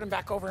 I'm going to put them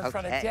back over in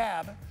front of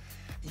Deb.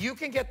 You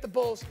can get the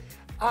bowls.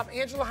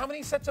 Angela, how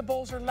many sets of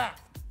bowls are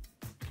left?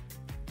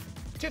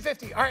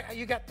 250. All right,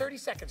 you got 30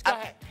 seconds. Go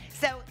ahead.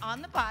 So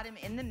on the bottom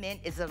in the mint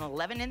is an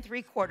 11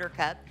 3/4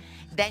 cup.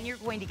 Then you're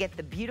going to get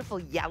the beautiful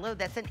yellow,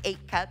 that's an 8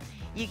 cup.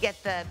 You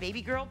get the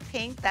baby girl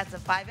pink, that's a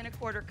 5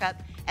 1/4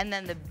 cup. And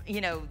then the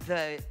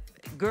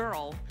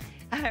girl,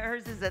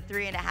 hers is a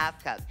 3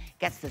 1/2 cup.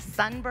 Gets the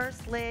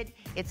sunburst lid.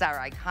 It's our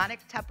iconic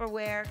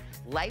Tupperware,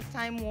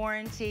 lifetime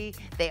warranty.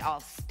 They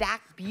all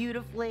stack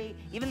beautifully.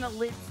 Even the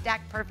lids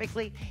stack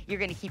perfectly. You're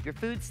going to keep your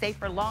food safe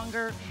for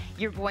longer.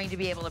 You're going to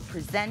be able to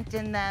present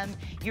in them.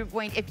 You're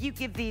going, if you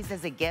give these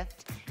as a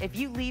gift, if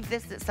you leave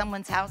this at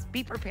someone's house,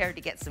 be prepared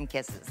to get some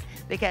kisses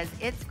because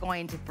it's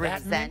going to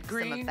present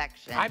some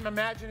affection. I'm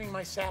imagining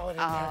my salad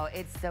in there. Oh,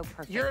 it's so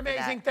perfect. You're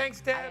amazing. Thanks,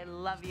 Deb. I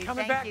love you.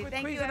 Coming back with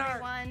Cuisinart.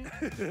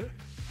 Everyone.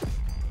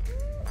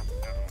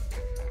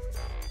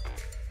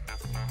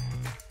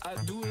 I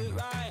do it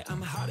right,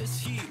 I'm hot as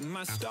heat.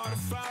 My start a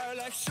fire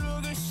like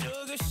sugar,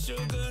 sugar,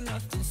 sugar.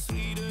 Nothing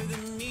sweeter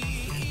than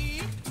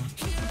me.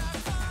 Here I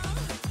come.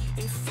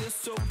 It feels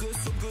so good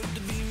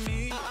to be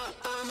me.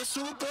 I'm a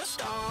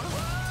superstar.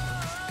 Whoa,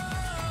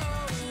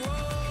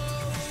 whoa,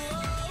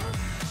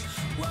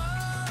 whoa,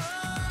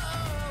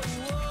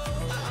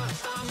 whoa.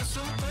 I'm a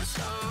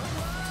superstar.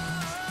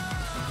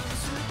 I'm a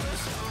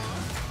superstar.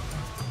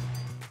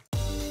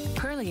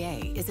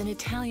 Perlier is an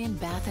Italian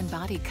bath and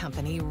body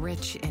company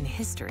rich in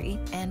history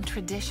and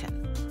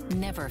tradition.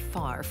 Never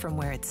far from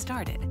where it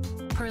started,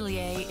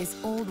 Perlier is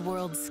old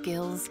world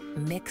skills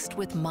mixed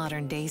with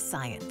modern day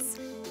science.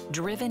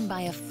 Driven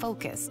by a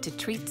focus to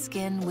treat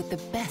skin with the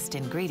best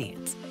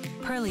ingredients,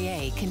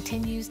 Perlier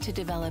continues to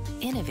develop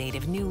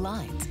innovative new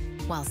lines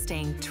while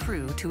staying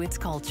true to its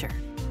culture.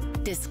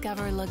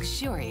 Discover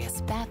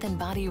luxurious bath and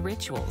body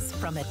rituals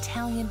from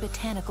Italian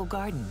botanical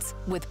gardens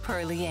with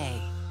Perlier.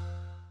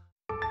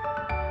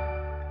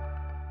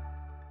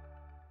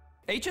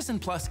 HSN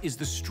Plus is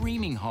the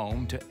streaming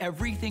home to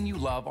everything you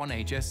love on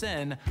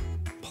HSN,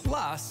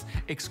 plus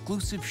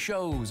exclusive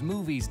shows,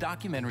 movies,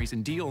 documentaries,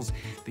 and deals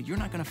that you're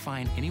not going to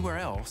find anywhere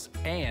else,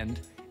 and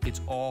it's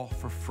all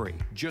for free.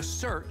 Just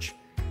search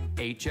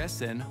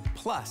HSN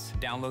Plus.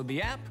 Download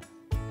the app.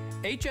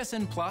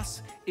 HSN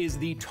Plus is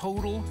the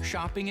total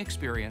shopping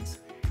experience.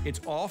 It's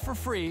all for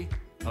free,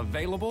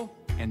 available,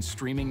 and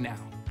streaming now.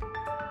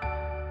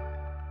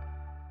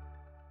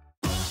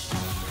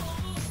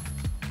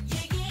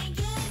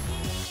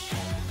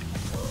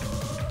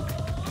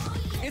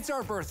 It's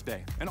our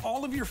birthday, and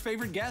all of your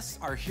favorite guests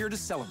are here to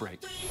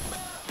celebrate.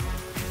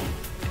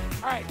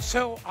 All right,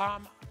 so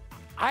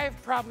I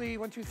have probably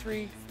 1, 2,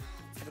 3.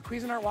 I have a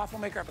Cuisinart waffle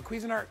maker, I have a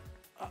Cuisinart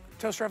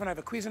toaster oven, I have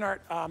a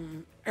Cuisinart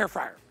air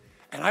fryer.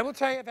 And I will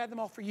tell you, I've had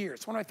them all for years.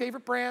 It's one of my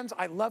favorite brands.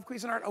 I love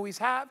Cuisinart, always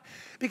have,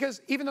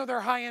 because even though they're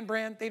a high-end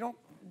brand, they don't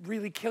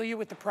really kill you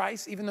with the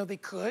price, even though they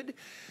could.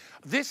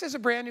 This is a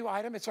brand new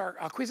item. It's our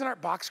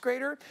Cuisinart box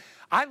grater.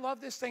 I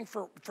love this thing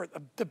for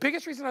the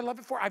biggest reason I love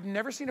it for, I've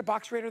never seen a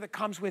box grater that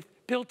comes with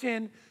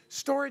built-in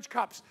storage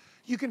cups.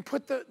 You can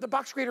put the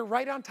box grater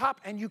right on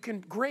top and you can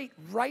grate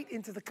right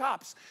into the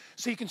cups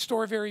so you can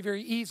store very,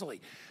 very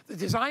easily. The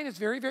design is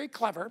very, very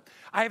clever.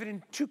 I have it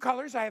in 2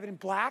 colors. I have it in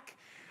black.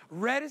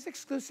 Red is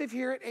exclusive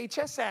here at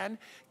HSN.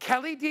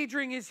 Kelly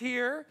Diedring is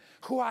here,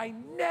 who I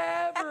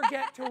never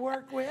get to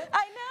work with.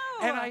 I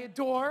know. And I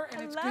adore,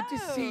 and it's good to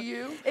see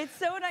you. It's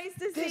so nice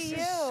to see you.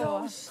 This is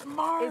so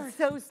smart. It's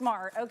so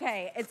smart.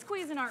 Okay, it's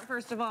Cuisinart,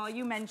 first of all.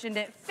 You mentioned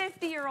it.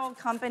 50-year-old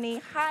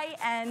company,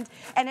 high-end,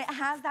 and it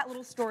has that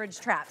little storage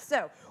trap.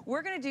 So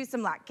we're going to do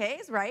some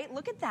latkes, right?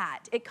 Look at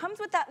that. It comes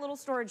with that little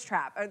storage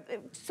trap,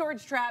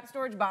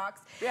 storage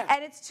box. Yeah.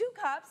 And it's 2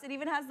 cups. It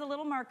even has the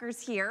little markers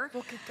here.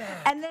 Look at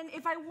that. And then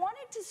if I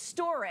wanted to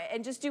store it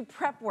and just do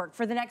prep work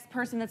for the next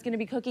person that's going to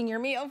be cooking your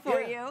meal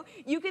for you,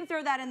 you can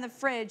throw that in the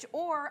fridge.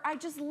 Or I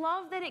just love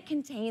love that it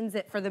contains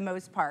it for the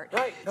most part.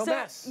 Right, no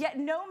mess. Yeah,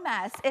 no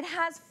mess. It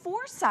has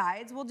 4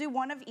 sides. We'll do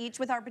one of each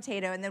with our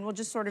potato, and then we'll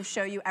just sort of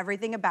show you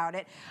everything about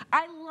it.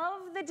 I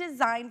love the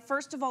design.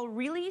 First of all,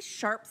 really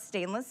sharp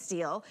stainless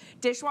steel,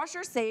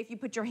 dishwasher safe. You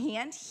put your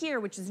hand here,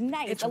 which is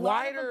nice. It's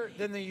wider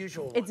than the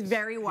usual ones. It's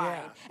very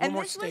wide. Yeah, and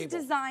more this stable. was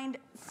designed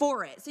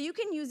for it. So you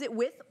can use it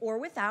with or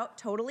without,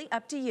 totally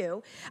up to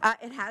you.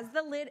 It has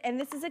the lid, and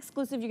this is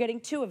exclusive. You're getting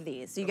 2 of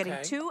these. So you're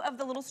getting 2 of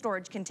the little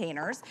storage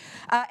containers.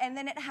 And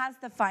then it has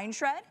the fine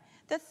shred,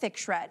 the thick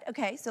shred,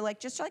 okay? So like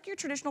just like your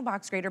traditional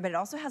box grater, but it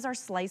also has our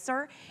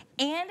slicer,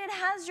 and it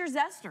has your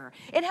zester.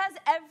 It has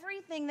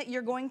everything that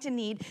you're going to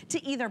need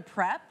to either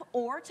prep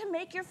or to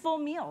make your full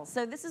meal.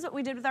 So this is what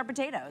we did with our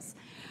potatoes.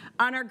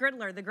 On our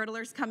griddler, the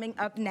griddler's coming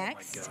up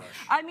next. Oh my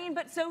gosh. I mean,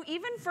 but so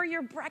even for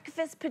your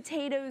breakfast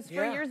potatoes,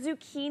 for your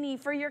zucchini,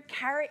 for your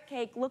carrot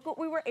cake, look what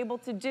we were able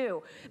to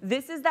do.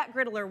 This is that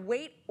griddler.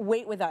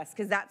 Wait with us,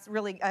 because that's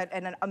really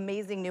an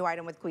amazing new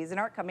item with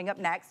Cuisinart coming up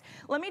next.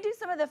 Let me do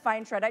some of the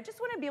fine shred. I just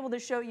want to be able to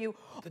show you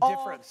the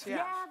difference.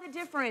 Yeah, the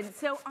difference.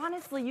 So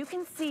honestly, you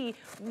can see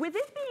with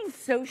it being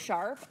so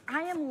sharp,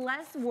 I am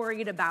less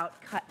worried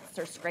about cuts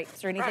or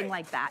scrapes or anything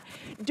like that.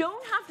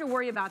 Don't have to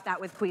worry about that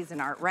with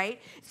Cuisinart,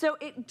 right? So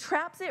it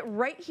traps it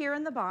right here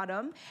in the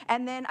bottom,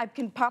 and then I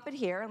can pop it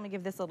here. Let me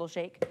give this a little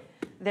shake.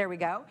 There we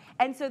go.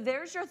 And so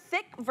there's your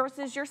thick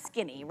versus your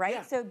skinny, right?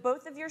 Yeah. So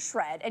both of your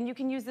shred, and you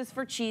can use this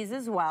for cheese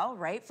as well,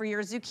 right? For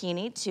your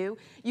zucchini too.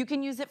 You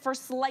can use it for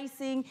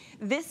slicing.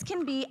 This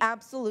can be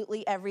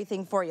absolutely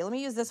everything for you. Let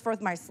me use this for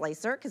my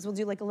slicer, because we'll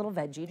do like a little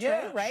veggie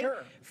tray, right?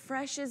 Sure.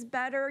 Fresh is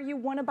better. You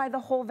want to buy the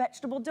whole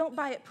vegetable. Don't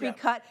buy it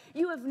pre-cut.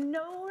 You have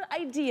no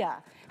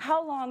idea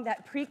how long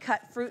that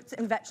pre-cut fruits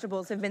and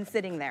vegetables have been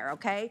sitting there,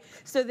 okay?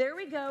 So there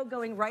we go,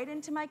 going right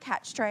into my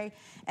catch tray.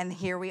 And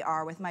here we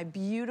are with my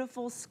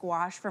beautiful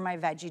squash for my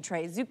veggie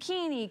tray.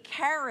 Zucchini,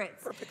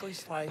 carrots. Perfectly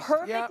sliced.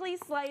 Perfectly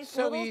sliced,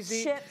 so little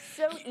easy. chips,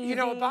 so easy. You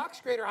know, a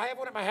box grater, I have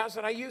one at my house,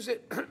 and I use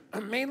it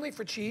mainly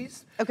for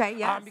cheese. Okay,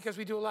 yes. Because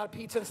we do a lot of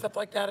pizza and stuff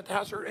like that at the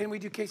house, and we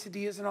do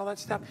quesadillas and all that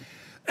stuff.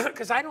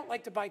 Because I don't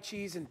like to buy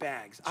cheese in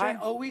bags. Sure. I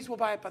always will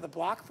buy it by the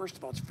block. First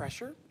of all, it's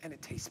fresher, and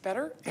it tastes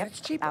better, and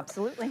it's cheaper.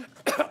 Absolutely.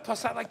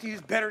 Plus, I like to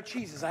use better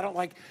cheeses. I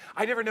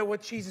never know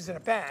what cheese is in a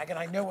bag, and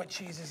I know what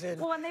cheese is in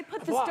Well, and they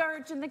put the block.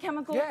 starch and the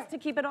chemicals to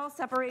keep it all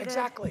separated.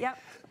 Exactly. Yep.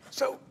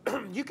 So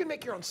you can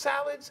make your own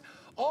salads,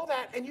 all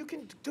that, and you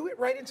can do it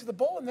right into the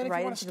bowl, and then if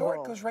you want to store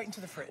it, it goes right into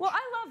the fridge. Well,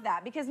 I love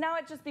that, because now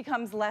it just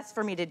becomes less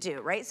for me to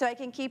do, right? So I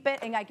can keep it,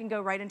 and I can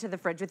go right into the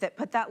fridge with it,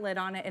 put that lid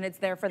on it, and it's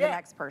there for the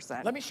next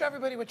person. Let me show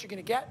everybody what you're going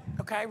to get,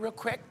 okay, real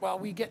quick, while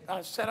we get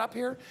set up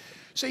here.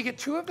 So you get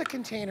 2 of the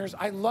containers.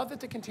 I love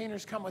that the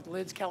containers come with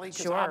lids, Kelly,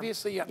 because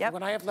obviously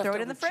when I have leftover Throw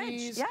it in the fridge.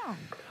 cheese,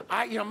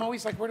 I'm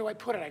always like, where do I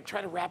put it? I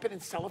try to wrap it in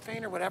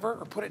cellophane or whatever,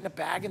 or put it in a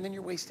bag, and then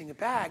you're wasting a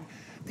bag.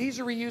 These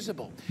are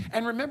reusable.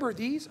 And remember,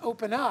 these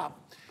open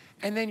up,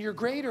 and then your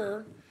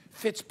grater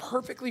fits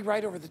perfectly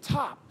right over the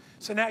top.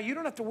 So now you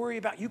don't have to worry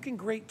about, you can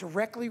grate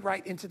directly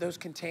right into those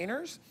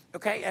containers,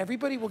 okay?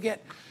 Everybody will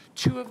get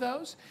 2 of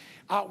those.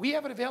 We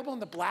have it available in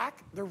the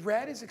black. The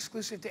red is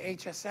exclusive to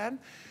HSN.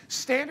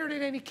 Standard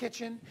in any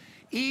kitchen.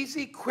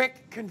 Easy,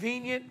 quick,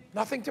 convenient,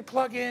 nothing to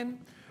plug in,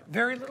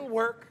 very little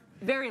work.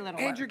 Very little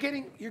And work.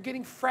 you're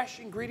getting fresh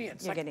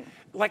ingredients. You're getting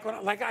like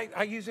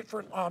I use it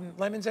for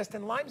lemon zest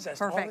and lime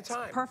zest all the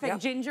time. Perfect.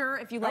 Ginger,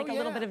 if you like a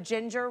little bit of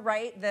ginger,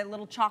 right? The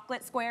little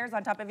chocolate squares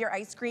on top of your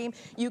ice cream,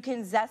 you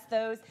can zest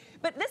those.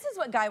 But this is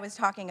what Guy was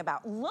talking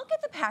about. Look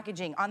at the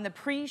packaging on the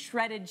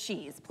pre-shredded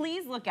cheese.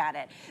 Please look at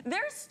it.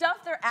 There's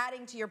stuff they're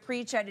adding to your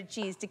pre-shredded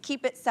cheese to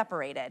keep it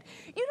separated.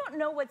 You don't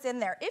know what's in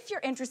there. If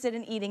you're interested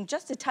in eating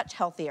just a touch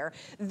healthier,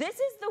 this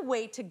is the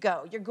way to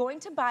go. You're going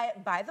to buy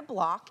it by the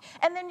block,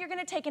 and then you're going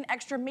to take an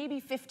extra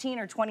maybe 15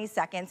 or 20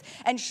 seconds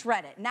and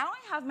shred it. Now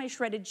I have my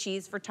shredded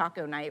cheese for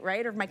taco night,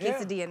 right? Or my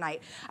quesadilla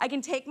night. I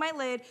can take my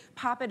lid,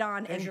 pop it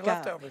on, and go.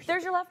 Leftovers.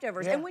 There's your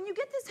leftovers. And when you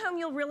get this home,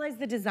 you'll realize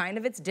the design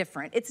of it's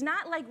different. It's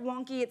not like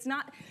wonky. It's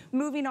not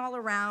moving all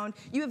around.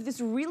 You have this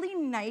really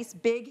nice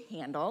big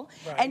handle,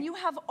 and you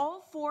have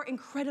all 4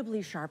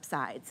 incredibly sharp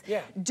sides.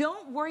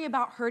 Don't worry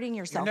about hurting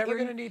yourself. You're never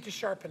going to need to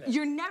sharpen it.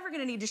 You're never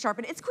going to need to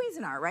sharpen it. It's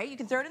Cuisinart, right? You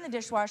can throw it in the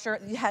dishwasher.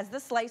 It has the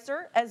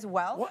slicer as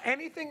well. Well,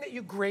 anything that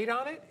you grate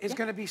on it is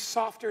going to be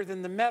softer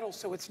than the metal,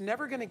 so it's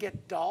never going to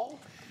get dull.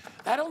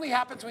 That only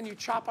happens when you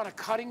chop on a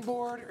cutting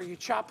board or you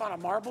chop on a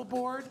marble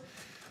board.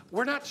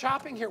 We're not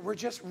chopping here. We're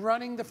just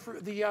running the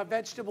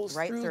vegetables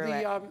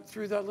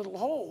through the little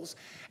holes,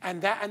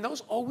 and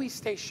those always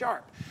stay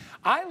sharp.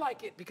 I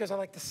like it because I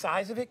like the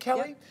size of it,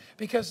 Kelly.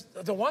 Because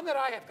the one that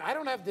I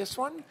don't have this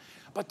one,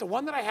 but the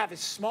one that I have is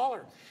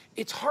smaller.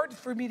 It's hard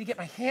for me to get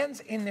my hands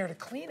in there to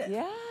clean it.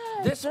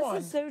 This one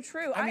is so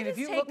true. I mean, just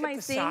if you take look my at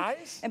the sink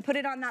size, and put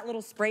it on that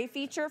little spray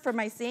feature for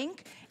my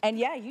sink, and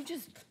you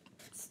just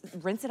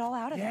rinse it all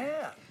out of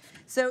there.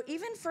 So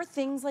even for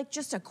things like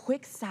just a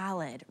quick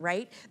salad,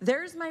 right?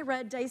 There's my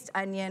red diced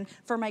onion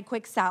for my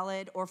quick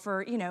salad, or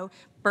for, you know,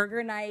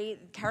 burger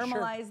night,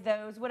 caramelize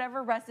those,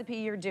 whatever recipe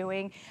you're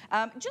doing.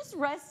 Just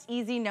rest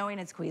easy knowing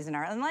it's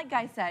Cuisinart. And like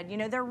Guy said, you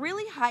know, they're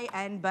really high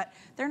end, but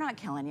they're not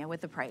killing you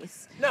with the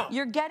price. No,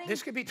 you're getting.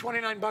 This could be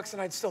 29 bucks,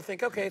 and I'd still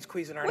think, okay, it's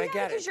Cuisinart. Well, I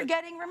get it. because you're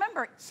getting,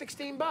 remember,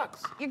 16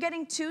 bucks. You're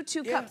getting two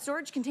cup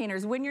storage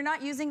containers. When you're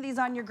not using these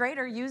on your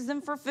grater, use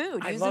them for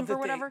food. Use them for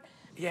whatever.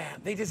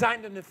 They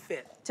designed them to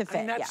fit.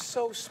 And that's yeah.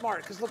 so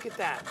smart, because look at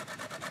that.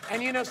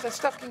 And you know, that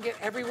stuff can get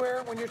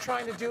everywhere when you're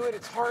trying to do it.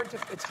 It's hard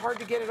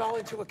to get it all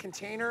into a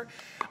container.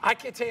 I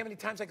can't tell you how many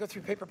times I go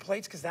through paper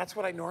plates, because that's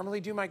what I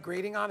normally do my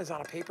grating on, is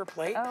on a paper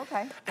plate. Oh,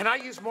 okay. And I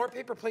use more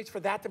paper plates for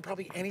that than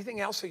probably anything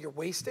else, so you're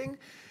wasting.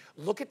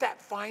 Look at that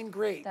fine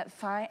grate. That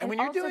fine. And when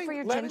you're also doing for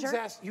your lemon ginger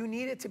zest, you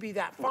need it to be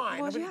that fine.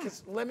 Well,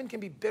 because lemon can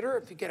be bitter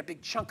if you get a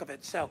big chunk of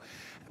it. So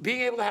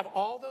being able to have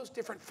all those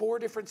four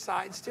different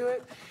sides to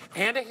it,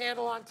 and a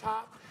handle on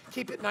top,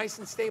 keep it nice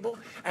and stable.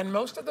 And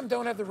most of them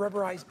don't have the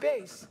rubberized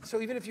base, so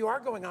even if you are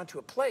going onto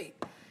a plate,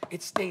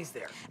 it stays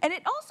there. And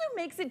it also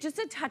makes it just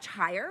a touch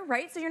higher,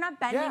 right? So you're not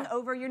bending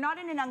over, you're not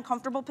in an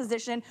uncomfortable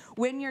position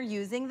when you're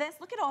using this.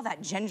 Look at all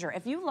that ginger.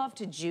 If you love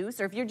to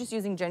juice, or if you're just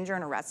using ginger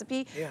in a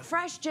recipe,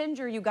 fresh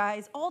ginger, you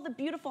guys, all the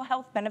beautiful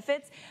health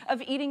benefits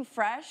of eating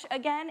fresh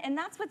again. And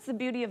that's what's the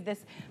beauty of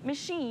this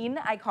machine,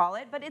 I call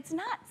it, but it's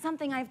not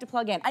something I have to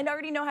plug in. I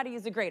already know how to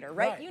use a grater,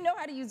 right? You know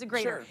how to use a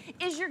grater.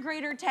 Sure. Is your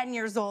grater 10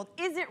 years old?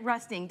 Is it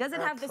rusting? Does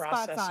it have the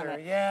spots on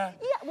it? Yeah.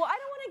 Yeah, well, I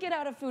don't want to get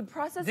out a food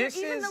processor.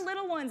 Even the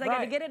little ones, I got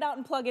to get it out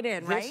and plug it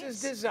in, right? This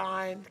is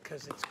designed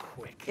because it's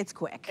quick. It's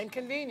quick. And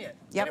convenient.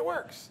 And it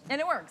works.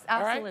 And it works,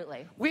 absolutely.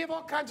 Right? We have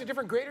all kinds of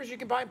different graters you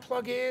can buy and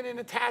plug in and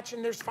attach,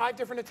 and there's 5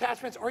 different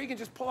attachments, or you can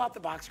just pull out the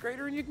box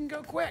grater and you can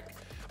go quick.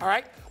 All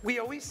right? We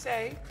always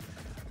say,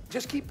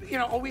 just keep,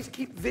 always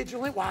keep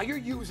vigilant while you're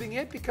using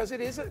it, because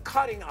it is a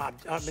cutting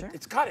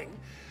it's cutting.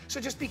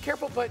 So just be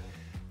careful, but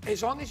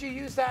as long as you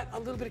use that a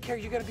little bit of care,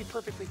 you're gonna be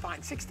perfectly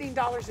fine.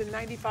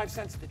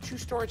 $16.95, the 2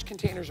 storage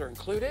containers are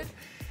included.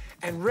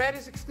 And red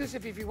is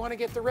exclusive if you want to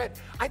get the red.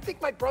 I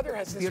think my brother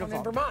has this one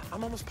in Vermont.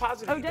 I'm almost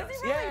positive he does.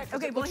 He really? Yeah,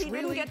 okay, well, he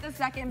didn't get the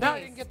second base. No,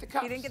 he didn't get the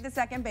cups. He didn't get the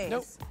second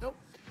base. Nope.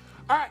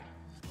 All right,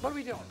 what are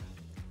we doing?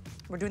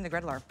 We're doing the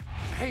griddler.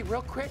 Hey,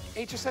 real quick,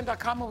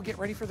 hsn.com, we'll get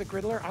ready for the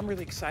griddler. I'm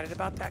really excited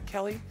about that,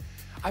 Kelly.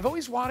 I've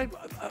always wanted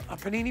a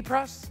panini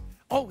press,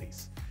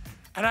 always.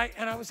 And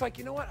I was like,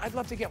 you know what? I'd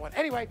love to get one.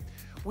 Anyway,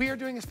 we are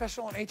doing a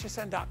special on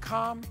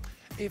hsn.com.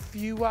 If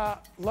you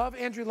love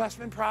Andrew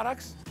Lessman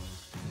products,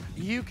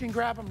 you can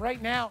grab them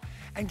right now.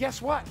 And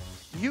guess what?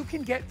 You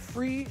can get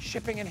free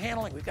shipping and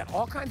handling. We've got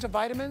all kinds of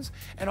vitamins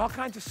and all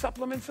kinds of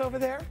supplements over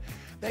there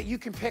that you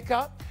can pick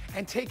up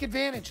and take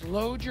advantage.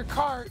 Load your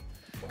cart,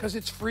 because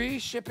it's free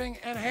shipping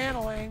and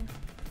handling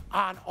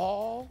on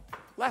all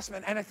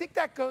Lessman. And I think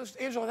that goes,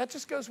 Angela, that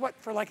just goes, what,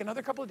 for like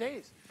another couple of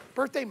days?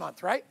 Birthday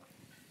month, right?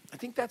 I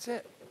think that's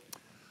it.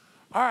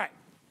 All right,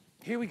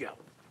 here we go.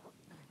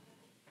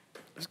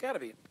 There's got to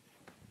be.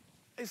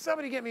 Hey,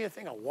 somebody get me a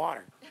thing of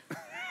water.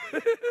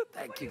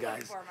 Thank you,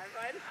 guys.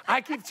 I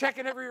keep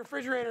checking every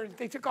refrigerator, and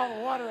they took all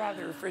the water out of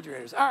the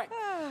refrigerators. All right.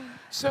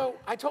 So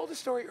I told a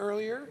story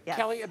earlier,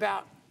 Kelly,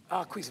 about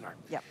Cuisinart.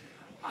 Yep.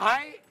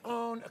 I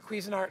own a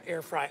Cuisinart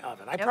air fry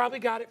oven. I probably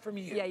got it from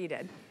you. Yeah, you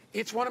did.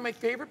 It's one of my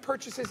favorite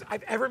purchases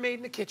I've ever made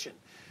in the kitchen.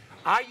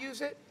 I use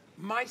it.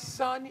 My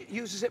son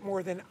uses it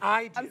more than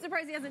I do. I'm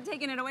surprised he hasn't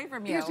taken it away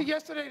from you. He used it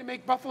yesterday to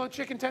make buffalo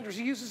chicken tenders.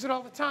 He uses it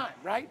all the time,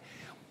 right?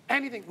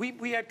 Anything.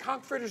 We had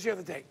conch fritters the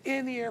other day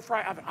in the air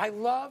fry oven. I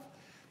love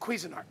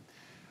Cuisinart.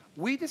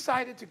 We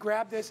decided to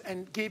grab this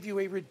and give you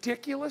a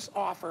ridiculous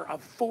offer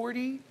of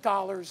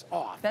 $40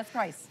 off. Best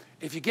price.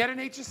 If you get an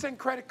HSN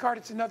credit card,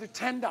 it's another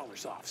 $10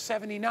 off,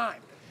 $79.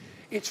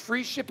 It's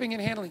free shipping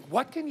and handling.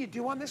 What can you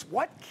do on this?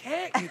 What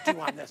can't you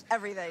do on this?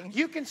 Everything.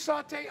 You can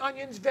saute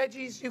onions,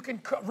 veggies. You can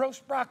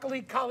roast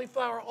broccoli,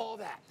 cauliflower, all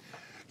that.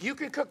 You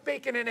can cook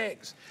bacon and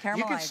eggs.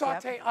 You can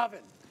saute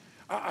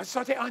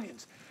saute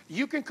onions.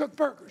 You can cook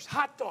burgers,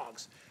 hot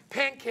dogs,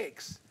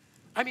 pancakes.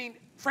 I mean,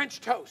 French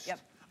toast. Yep.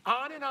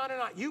 On and on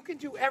and on. You can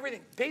do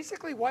everything.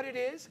 Basically what it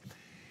is,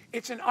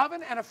 it's an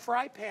oven and a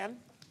fry pan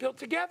built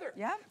together.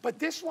 Yep. But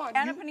this one.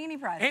 And a panini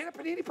press. And a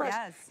panini press.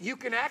 Yes. You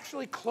can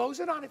actually close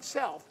it on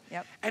itself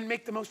and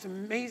make the most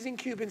amazing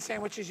Cuban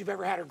sandwiches you've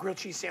ever had, or grilled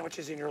cheese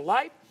sandwiches in your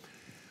life.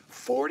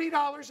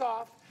 $40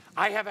 off.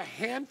 I have a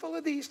handful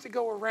of these to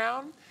go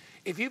around.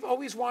 If you've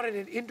always wanted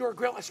an indoor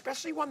grill,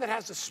 especially one that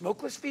has the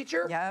smokeless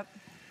feature,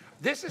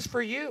 this is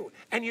for you.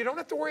 And you don't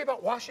have to worry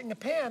about washing the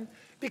pan,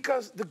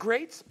 because the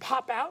grates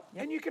pop out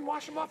and you can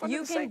wash them off under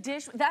the sink.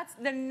 That's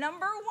the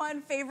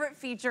 #1 favorite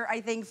feature, I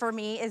think, for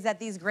me, is that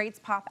these grates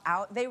pop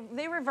out. They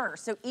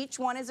reverse. So each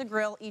one is a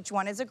grill, each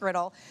one is a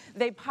griddle.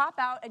 They pop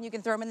out and you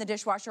can throw them in the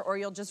dishwasher, or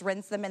you'll just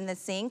rinse them in the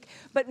sink.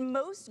 But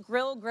most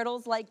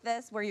griddles like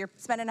this, where you're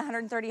spending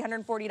 $130,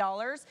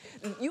 $140,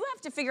 you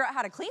have to figure out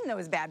how to clean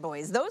those bad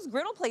boys. Those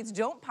griddle plates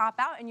don't pop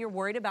out, and you're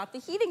worried about the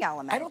heating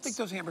element. I don't think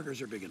those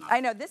hamburgers are big enough. I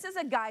know. This is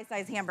a guy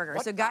size hamburger.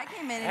 So Guy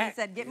came in and he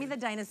said, get me the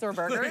dinosaur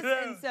burgers.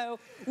 And so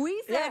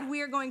we said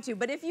we are going to.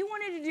 But if you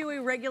wanted to do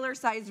a regular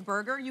sized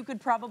burger, you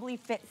could probably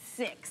fit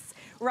 6,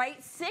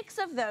 right? 6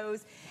 of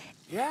those.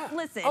 Yeah.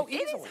 Listen, oh, it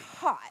is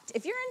hot.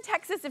 If you're in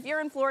Texas, if you're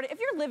in Florida, if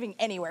you're living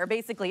anywhere,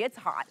 basically, it's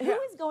hot. Yeah.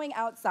 Who is going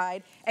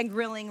outside and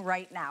grilling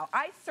right now?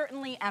 I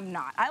certainly am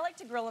not. I like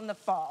to grill in the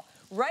fall.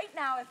 Right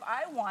now, if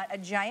I want a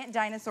giant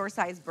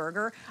dinosaur-sized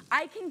burger,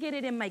 I can get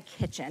it in my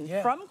kitchen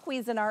from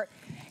Cuisinart.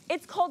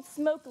 It's called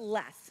Smoke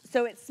Less.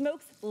 So it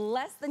smokes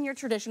less than your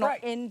traditional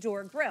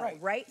indoor grill,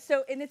 right?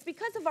 So, and it's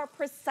because of our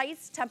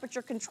precise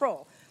temperature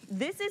control.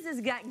 This is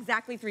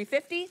exactly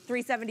 350,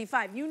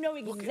 375. You know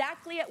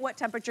exactly at what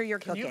temperature you're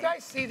cooking. Can you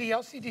guys see the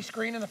LCD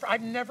screen in the front?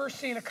 I've never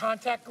seen a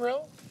contact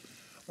grill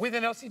with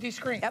an LCD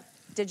screen. Yep,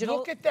 digital.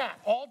 Look at that,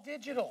 all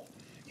digital.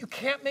 You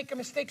can't make a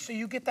mistake, so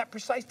you get that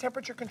precise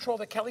temperature control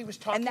that Kelly was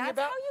talking about. And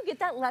that's how you get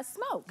that less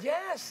smoke.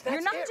 Yes, that's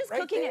You're not it, just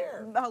right cooking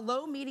there. it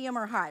low, medium,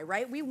 or high,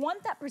 right? We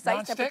want that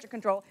precise temperature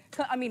control.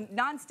 I mean,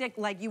 non-stick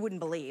like you wouldn't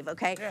believe,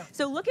 okay? Yeah.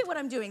 So look at what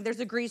I'm doing. There's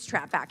a grease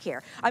trap back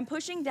here. I'm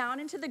pushing down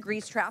into the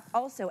grease trap.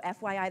 Also,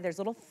 FYI, there's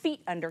little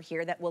feet under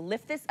here that will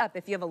lift this up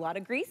if you have a lot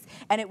of grease,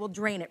 and it will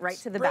drain it right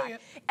to the back.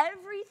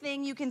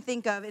 Everything you can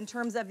think of in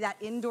terms of that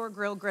indoor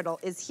griddle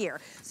is here.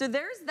 So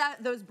there's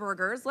those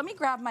burgers. Let me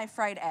grab my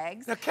fried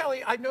eggs. Now,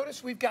 Kelly, I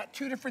noticed we've got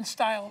 2 different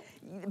style.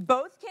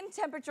 Both can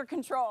temperature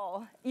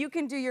control. You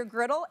can do your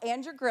griddle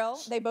and your grill.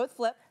 They both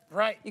flip.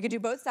 Right. You can do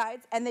both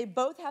sides, and they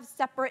both have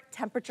separate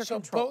temperature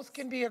controls. So both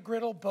can be a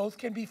griddle, both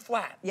can be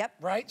flat. Yep.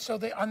 Right? So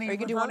on the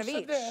reverse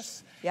of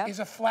this is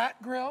a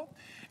flat grill,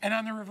 and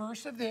on the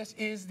reverse of this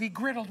is the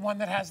griddled one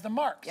that has the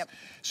marks. Yep.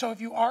 So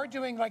if you are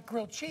doing like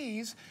grilled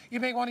cheese,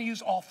 you may want to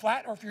use all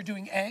flat, or if you're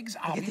doing eggs,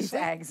 obviously.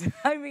 Look at these eggs.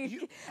 I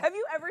mean, have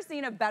you ever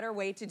seen a better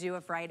way to do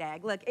a fried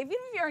egg? Look, even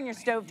if you're on your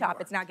stovetop,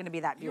 it's not going to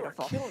be that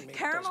beautiful. You are killing me.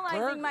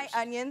 Caramelizing my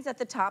onions at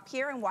the top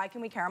here, and why can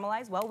we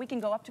caramelize? Well, we can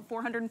go up to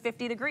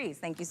 450 degrees,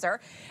 thank you, sir.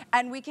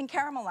 And we can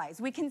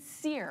caramelize, we can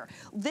sear.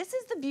 This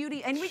is the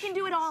beauty, and we can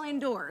do it all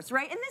indoors,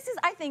 right? And this is,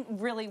 I think,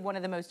 really one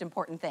of the most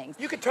important things.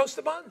 You could toast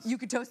the buns. You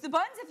could toast the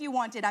buns if you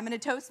wanted. I'm going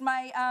to toast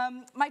my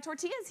my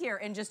tortillas here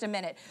in just a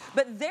minute.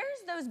 But there's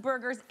those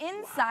burgers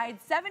inside,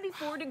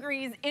 74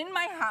 degrees in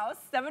my house,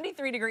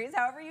 73 degrees,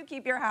 however you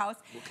keep your house.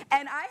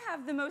 And I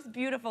have the most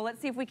beautiful,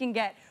 let's see if we can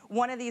get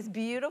one of these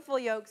beautiful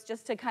yolks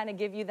just to kind of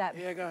give you that.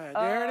 Yeah, go ahead.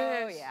 There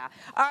it is. Oh, yeah.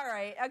 All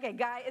right. Okay,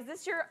 Guy, is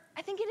this your,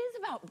 I think it is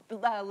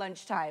about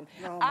lunchtime.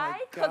 Oh,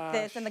 I cook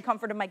this in the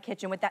comfort of my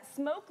kitchen with that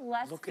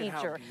smoke-less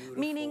feature,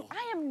 meaning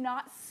I am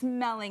not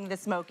smelling the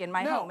smoke in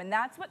my home, and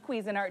that's what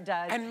Cuisinart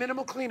does. And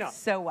minimal cleanup.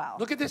 So well.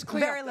 Look at this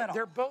cleanup. Very little.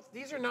 They're both,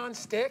 these are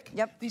non-stick.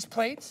 Yep. These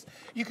plates.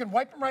 You can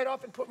wipe them right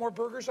off and put more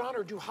burgers on,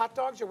 or do hot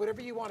dogs, or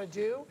whatever you want to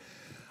do.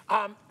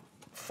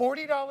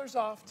 $40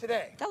 off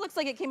today. That looks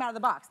like it came out of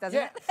the box,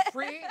 doesn't it?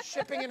 Free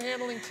shipping and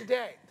handling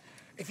today.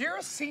 If you're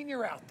a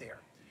senior out there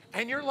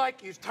and you're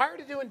like, you're tired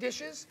of doing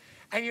dishes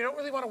and you don't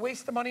really want to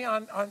waste the money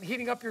on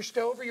heating up your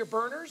stove or your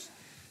burners,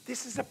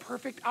 this is a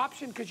perfect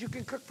option because you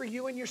can cook for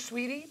you and your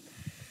sweetie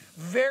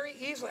very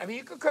easily. I mean,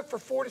 you could cook for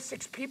 4 to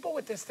 6 people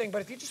with this thing,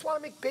 but if you just want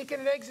to make bacon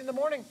and eggs in the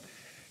morning,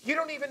 you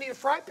don't even need a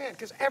fry pan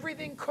because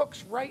everything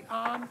cooks right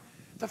on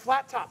the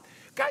flat top.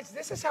 Guys,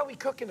 this is how we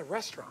cook in the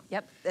restaurant.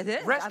 Yep, it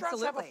is.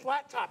 Restaurants have a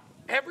flat top.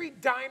 Every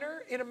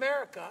diner in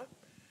America,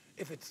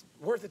 if it's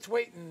worth its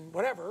weight in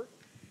whatever,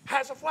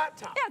 has a flat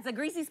top. Yeah, it's a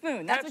greasy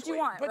spoon. That's what you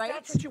want, right? But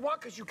that's what you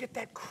want because you get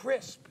that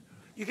crisp.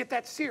 You get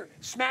that sear.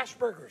 Smash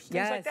burgers,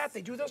 things like that.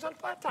 They do those on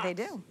flat tops. They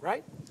do.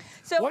 Right?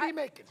 So what are you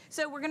making?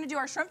 So we're going to do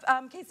our shrimp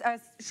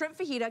shrimp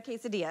fajita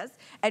quesadillas,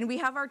 and we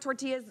have our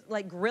tortillas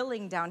like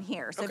grilling down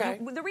here. So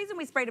the reason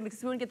we sprayed them is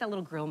because we want to get that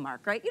little grill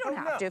mark, right? You don't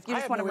have to if you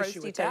just want to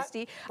roasty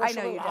toasty. I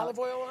know you don't. Olive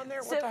oil on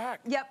there? What the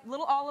heck? Yep,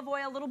 little olive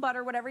oil, little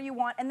butter, whatever you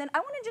want. And then I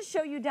want to just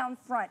show you down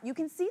front. You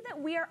can see that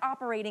we are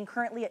operating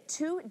currently at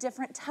 2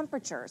 different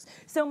temperatures.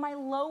 So my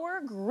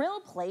lower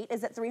grill plate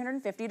is at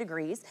 350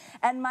 degrees,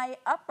 and my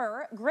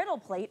upper griddle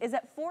plate is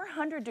at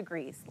 400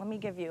 degrees. Let me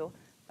give you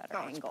a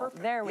better angle.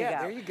 Perfect. There we go.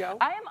 There you go.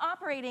 I am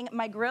operating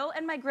my grill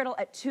and my griddle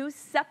at 2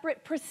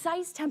 separate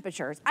precise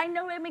temperatures. I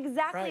know I'm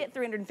exactly at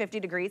 350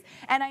 degrees,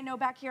 and I know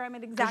back here I'm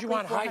at exactly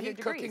 400 degrees. Because you want high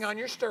heat cooking on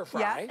your stir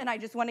fry. Yeah, and I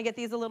just want to get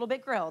these a little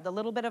bit grilled, a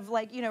little bit of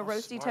like, you know,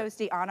 roasty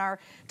toasty on our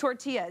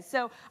tortillas.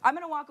 So I'm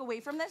going to walk away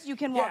from this. You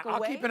can walk away.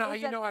 I'll keep an eye.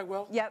 You know I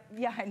will. Yep.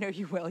 Yeah, I know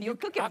you will. You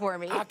cook it for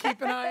me. I'll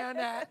keep an eye on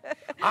that.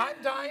 I'm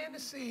dying to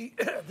see.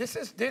 This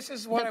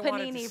is what I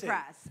wanted to see. The panini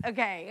press.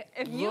 Okay.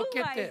 If you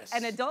like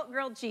an adult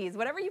grilled cheese,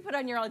 whatever you put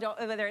on your adult,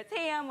 whether it's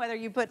ham, whether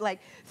you put like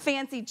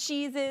fancy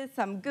cheeses,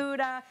 some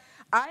Gouda,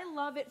 I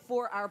love it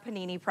for our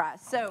panini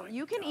press. So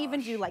you can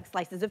even do like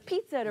slices of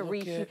pizza to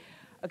reach.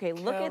 Okay,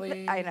 look at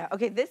the, I know.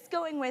 Okay, this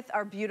going with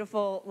our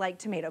beautiful like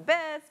tomato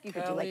bisque. You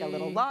could do like a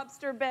little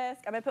lobster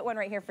bisque. I'm gonna put one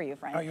right here for you,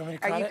 friend. Oh, you want me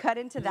to cut it? Are you cut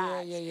into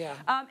that?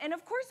 Yeah. And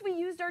of course we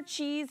used our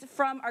cheese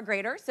from our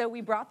grater, so we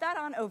brought that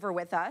on over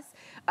with us.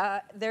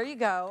 There you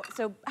go.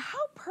 So how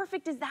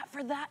perfect is that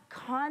for that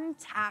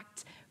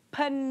contact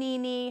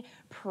panini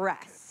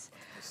press?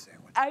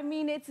 I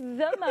mean, it's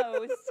the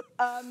most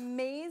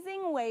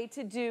amazing way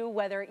to do,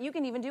 whether you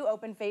can even do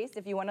open face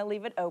if you want to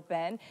leave it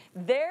open.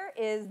 There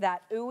is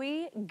that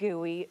ooey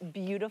gooey,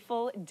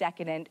 beautiful,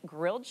 decadent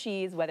grilled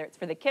cheese, whether it's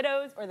for the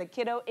kiddos or the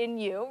kiddo in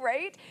you,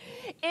 right?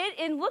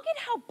 And look at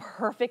how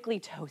perfectly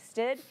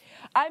toasted.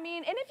 I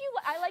mean, and if you,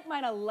 I like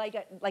mine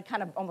like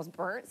kind of almost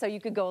burnt, so you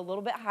could go a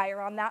little bit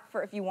higher on that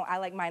for if you want. I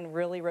like mine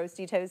really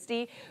roasty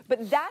toasty,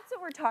 but that's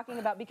what we're talking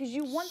about because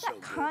you want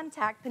that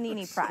contact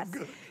panini press.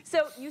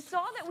 So you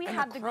saw that we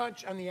had the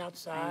crunch on the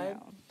outside.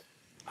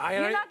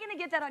 You're not going to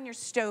get that on your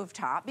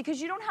stovetop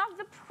because you don't have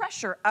the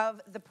pressure of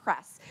the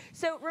press.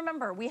 So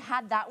remember, we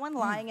had that one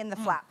lying in the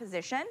flat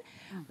position.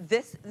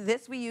 This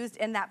we used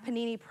in that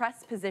panini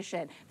press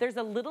position. There's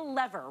a little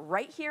lever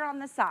right here on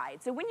the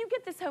side. So when you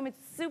get this home, it's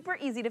super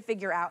easy to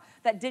figure out.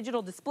 That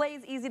digital display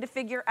is easy to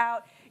figure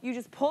out. You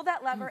just pull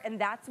that lever, and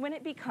that's when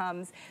it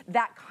becomes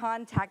that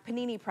contact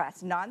panini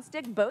press.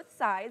 Non-stick, both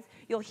sides.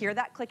 You'll hear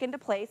that click into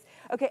place.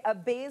 Okay, a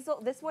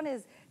basil. This one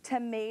is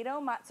tomato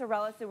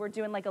mozzarella, so we're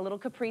doing like a little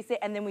caprese,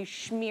 and then we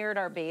smeared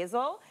our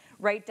basil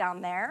right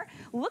down there.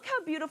 Look how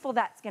beautiful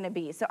that's gonna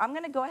be. So I'm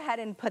gonna go ahead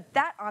and put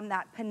that on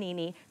that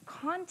panini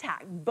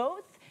contact.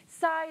 Both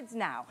sides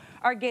now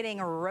are getting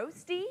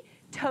roasty,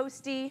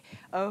 toasty.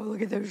 Oh,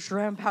 look at those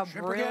shrimp, how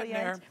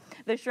brilliant.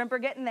 The shrimp are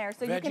getting there.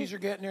 So veggies are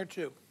getting there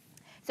too.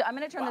 So I'm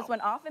going to turn this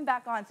one off and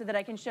back on so that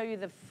I can show you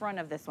the front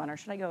of this one. Or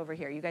should I go over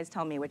here? You guys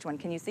tell me which one.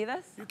 Can you see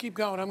this? You keep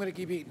going. I'm going to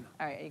keep eating.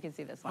 All right, you can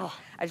see this one.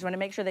 I just want to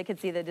make sure they could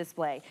see the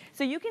display.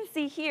 So you can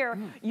see here,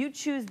 you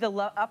choose the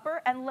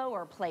upper and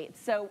lower plates.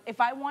 So if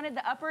I wanted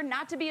the upper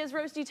not to be as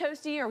roasty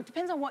toasty, or it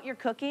depends on what you're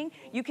cooking,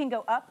 you can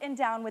go up and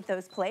down with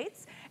those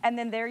plates. And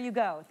then there you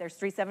go. If there's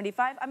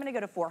 375, I'm going to go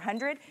to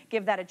 400.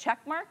 Give that a check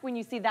mark when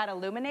you see that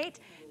illuminate.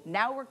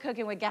 Now we're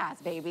cooking with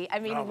gas, baby. I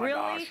mean,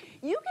 really,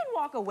 you can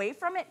walk away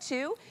from it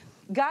too.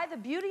 Guy, the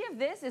beauty of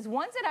this is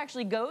once it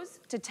actually goes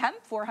to temp,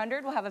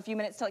 400, we'll have a few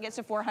minutes till it gets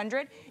to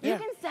 400, you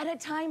can set a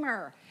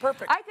timer.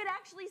 Perfect. I could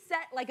actually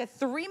set like a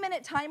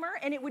 3-minute timer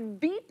and it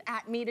would beep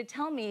at me to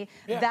tell me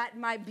that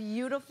my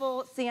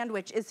beautiful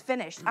sandwich is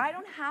finished. I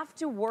don't have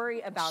to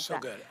worry about that. So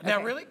good.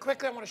 Now, really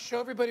quickly, I want to show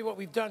everybody what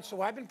we've done.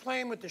 So I've been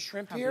playing with the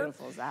shrimp here. How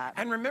beautiful is that?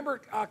 And remember,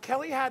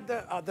 Kelly had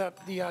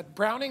the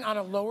browning on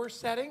a lower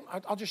setting.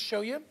 I'll just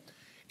show you.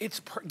 It's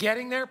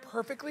getting there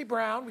perfectly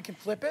brown. We can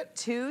flip it.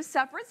 2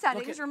 separate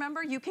settings.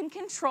 Remember, you can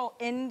control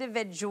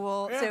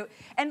individual. So,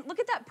 and look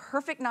at that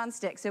perfect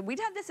nonstick. So we'd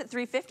had this at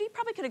 350,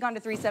 probably could have gone to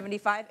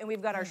 375, and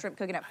we've got our shrimp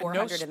cooking at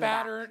 400 no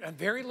spatter, and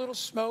very little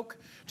smoke,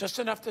 just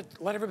enough to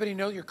let everybody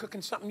know you're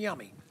cooking something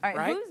yummy. All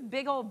right, whose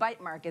big old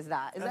bite mark is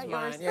that? Is That's that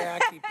yours? mine. Yeah,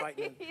 I keep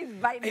biting. He's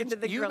biting into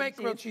the grilled cheese. You make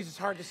grilled cheese, it's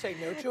hard to say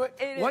no to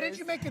it. What did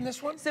you make in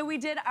this one? So we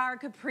did our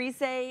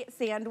caprese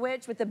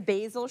sandwich with the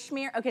basil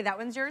schmear. Okay, that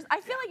one's yours.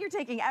 I feel like you're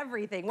taking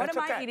everything. What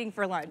am I eating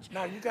for lunch?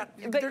 No, you got,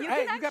 but you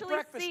can actually got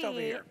breakfast see, over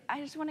here. I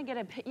just want to get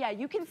a,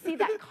 you can see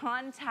that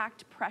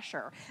contact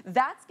pressure.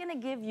 That's going to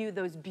give you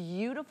those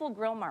beautiful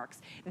grill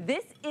marks.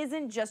 This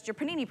isn't just your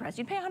panini press.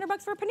 You'd pay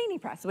 $100 for a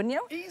panini press, wouldn't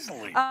you?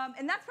 Easily.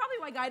 And that's probably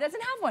why Guy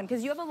doesn't have one,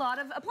 because you have a lot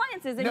of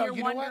appliances and you're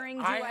wondering,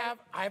 I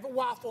have a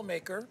waffle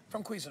maker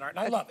from Cuisinart, and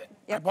I love it.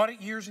 I bought it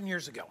years and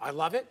years ago. I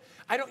love it.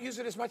 I don't use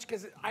it as much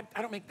because I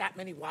don't make that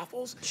many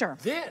waffles. Sure.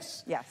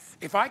 This, yes.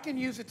 If I can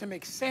use it to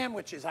make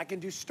sandwiches, I can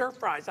do stir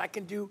fries, I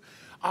can do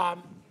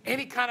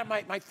any kind of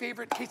my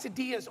favorite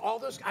quesadillas, all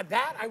those,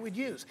 that I would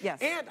use.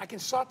 Yes. And I can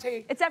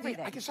saute. It's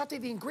everything. I can saute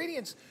the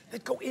ingredients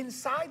that go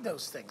inside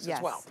those things as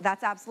well.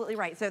 That's absolutely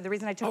right. So the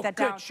reason I took that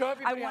down, Show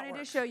everybody I wanted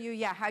to show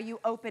you, how you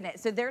open it.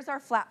 So there's our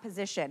flat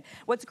position.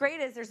 What's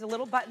great is there's the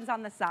little buttons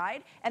on the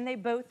side, and they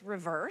both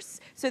reverse.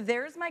 So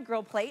there's my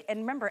grill plate, and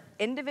remember,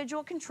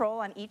 individual control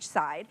on each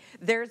side.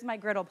 There's my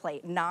griddle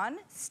plate,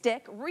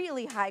 non-stick,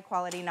 really high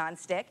quality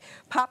non-stick.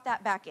 Pop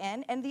that back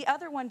in, and the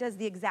other one does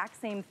the exact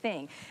same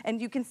thing.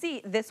 And you can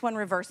see this one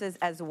reverses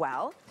as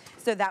well.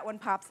 So that one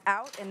pops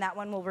out, and that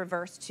one will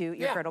reverse to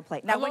your griddle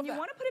plate. Now, when you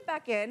want to put it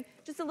back in,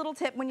 just a little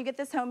tip, when you get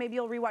this home, maybe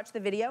you'll rewatch the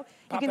video.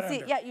 You can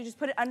see, you just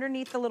put it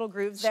underneath the little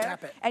grooves there,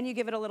 and you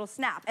give it a little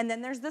snap. And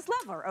then there's this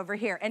lever over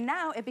here, and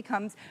now it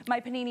becomes my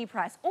panini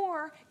press.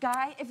 Or,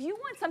 Guy, if you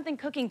want something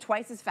cooking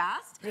twice as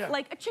fast,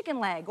 like a chicken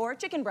leg or a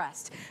chicken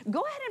breast,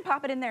 go ahead and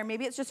pop it in there.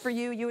 Maybe it's just for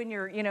you and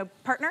your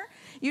partner.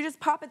 You just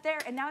pop it there,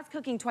 and now it's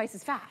cooking twice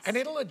as fast. And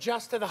it'll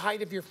adjust to the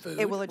height of your food.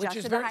 It will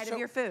adjust to the height of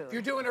your food. If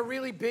you're doing a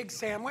really big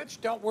sandwich,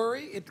 don't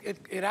worry.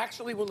 It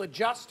actually will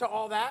adjust to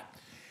all that.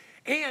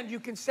 And you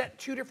can set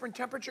 2 different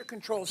temperature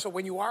controls. So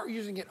when you are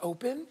using it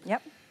open,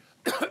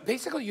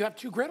 basically you have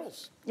 2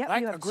 griddles. Yep,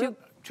 right? you have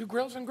 2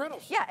 grills and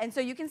griddles. Yeah, and so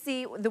you can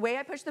see the way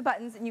I push the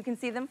buttons, and you can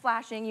see them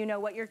flashing, you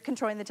know what you're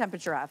controlling the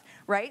temperature of,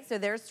 right? So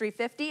there's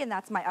 350, and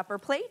that's my upper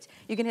plate.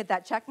 You can hit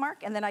that check mark,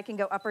 and then I can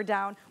go up or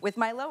down with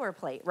my lower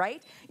plate,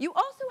 right? You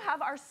also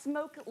have our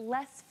smoke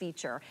less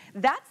feature.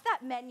 That's that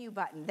menu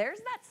button. There's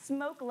that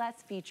smoke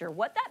less feature.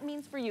 What that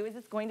means for you is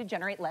it's going to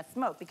generate less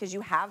smoke because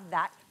you have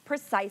that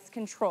precise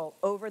control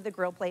over the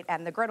grill plate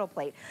and the griddle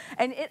plate.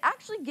 And it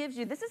actually gives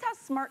you, this is how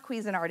smart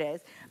Cuisinart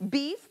is,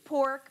 beef,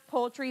 pork,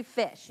 poultry,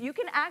 fish. You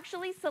can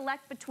actually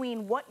select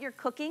between what you're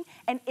cooking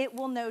and it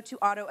will know to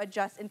auto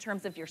adjust in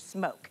terms of your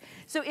smoke.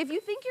 So if you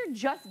think you're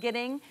just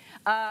getting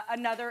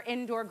another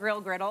indoor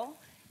griddle,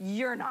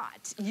 you're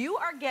not. You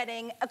are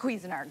getting a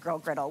Cuisinart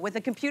griddle with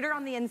a computer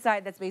on the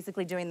inside that's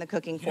basically doing the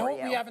cooking for you. You know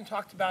what we haven't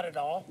talked about at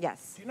all?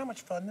 Yes. Do you know how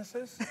much fun this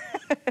is?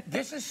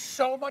 This is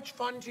so much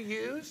fun to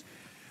use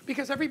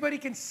because everybody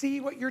can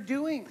see what you're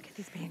doing. Look at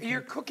these pancakes.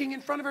 You're cooking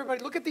in front of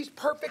everybody. Look at these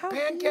perfect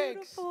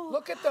pancakes. Beautiful.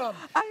 Look at them.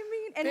 I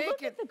mean, and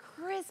look at the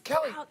crisp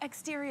Kelly,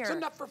 exterior. it's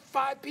enough for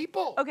 5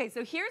 people. Okay,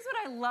 so here's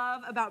what I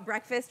love about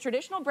breakfast.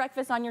 Traditional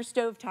breakfast on your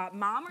stovetop.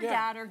 Mom or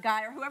dad or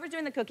guy or whoever's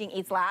doing the cooking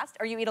eats last,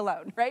 or you eat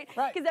alone, right?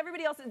 Right. Because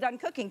everybody else is done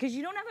cooking, because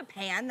you don't have a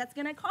pan that's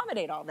going to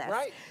accommodate all this.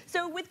 Right.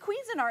 So with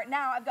Cuisinart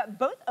now, I've got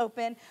both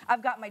open.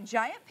 I've got my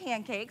giant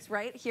pancakes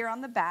right here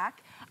on the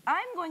back.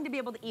 I'm going to be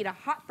able to eat a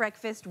hot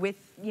breakfast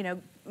with, you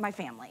know, my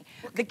family.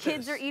 The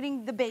kids are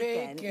eating the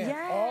bacon.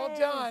 Yes. All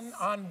done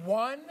on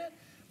one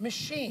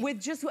machine.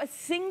 With just a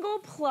single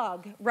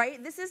plug,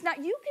 right? This is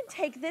not, you can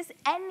take this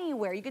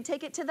anywhere. You could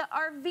take it to the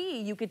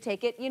RV. You could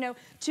take it, you know,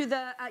 to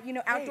the,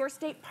 outdoor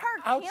state park.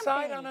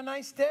 Outside camping. on a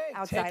nice day.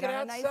 Outside take it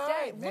on a nice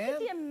day. man. Look at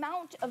the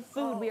amount of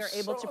food we are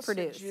able to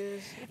produce. You're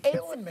It's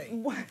killing me.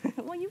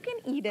 Well, you can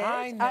eat it.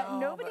 I know,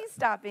 nobody's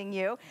stopping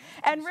you.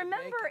 And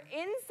remember,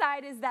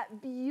 inside is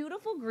that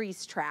beautiful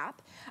grease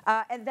trap,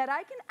 and that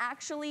I can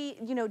actually,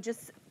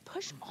 just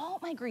push all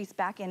my grease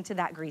back into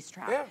that grease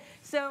trap. Yeah.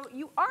 So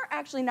you are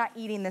actually not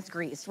eating this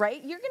grease,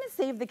 right? You're gonna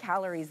save the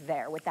calories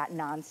there with that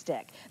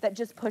non-stick that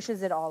just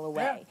pushes it all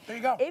away. Yeah, there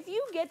you go. If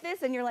you get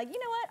this and you're like, you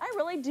know what, I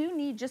really do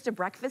need just a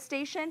breakfast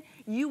station,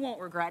 you won't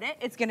regret it.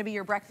 It's gonna be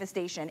your breakfast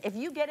station. If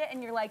you get it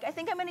and you're like, I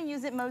think I'm gonna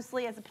use it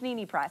mostly as a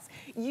panini press,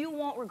 you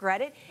won't regret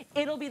it.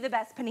 It'll be the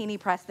best panini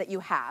press that you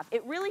have.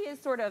 It really is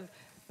sort of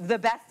the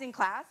best in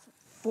class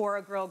for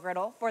a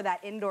griddle, for that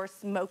indoor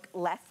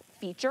smoke-less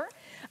feature,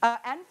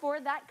 and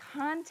for that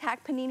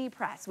contact panini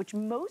press, which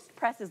most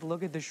presses,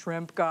 look at the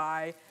shrimp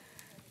guy.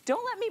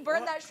 Don't let me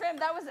burn that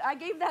shrimp. I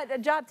gave that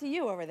job to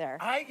you over there.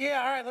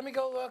 Yeah, all right, let me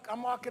go look.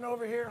 I'm walking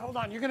over here. Hold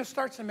on, you're gonna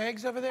start some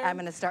eggs over there? I'm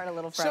gonna start a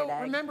little fried egg. So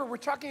remember, we're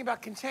talking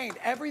about contained.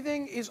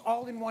 Everything is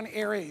all in one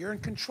area. You're in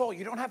control.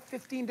 You don't have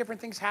 15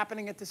 different things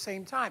happening at the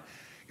same time.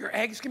 Your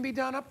eggs can be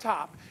done up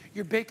top.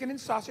 Your bacon and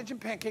sausage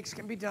and pancakes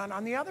can be done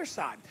on the other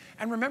side.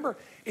 And remember,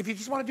 if you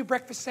just wanna do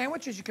breakfast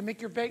sandwiches, you can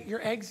make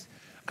your eggs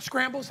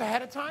scrambles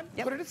ahead of time,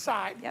 put it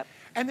aside,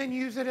 and then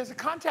use it as a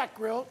contact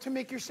grill to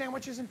make your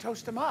sandwiches and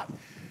toast them up.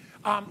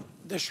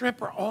 The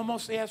shrimp are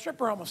almost,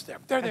 almost there.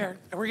 They're there,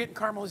 and we're getting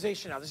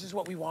caramelization now. This is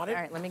what we wanted.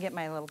 All right, let me get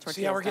my little tortillas.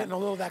 See how we're getting a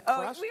little of that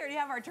crust? Oh, we already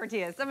have our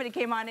tortillas. Somebody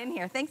came on in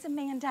here. Thanks,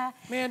 Amanda.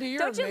 Amanda, you're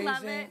Don't amazing. you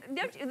love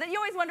it? You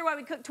always wonder why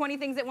we cook 20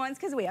 things at once?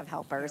 Because we have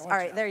helpers. Yeah, all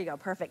right, out. there you go.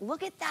 Perfect.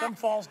 Look at that. Some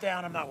falls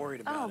down, I'm not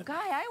worried about it. Oh,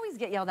 Guy, I always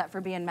get yelled at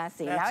for being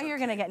messy. That's now you're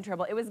going to get in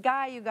trouble. It was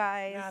Guy, you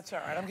guys. That's all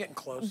right, I'm getting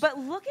close. But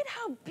look at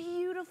how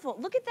beautiful.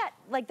 Look at that,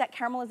 like that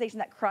caramelization,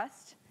 that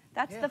crust.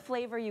 That's the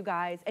flavor, you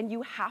guys, and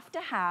you have to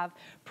have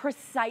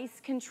precise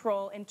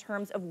control in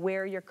terms of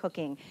where you're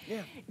cooking.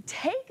 Yeah.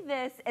 Take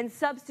this and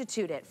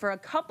substitute it for a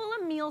couple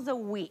of meals a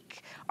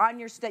week on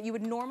your that you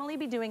would normally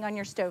be doing on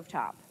your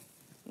stovetop.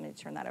 Let me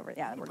turn that over.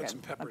 Yeah, we're good. Some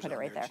peppers I'll put it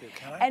right there. Too,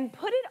 can I? And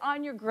put it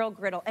on your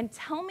griddle and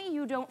tell me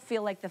you don't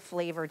feel like the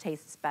flavor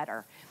tastes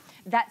better.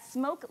 That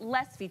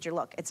smoke-less feature,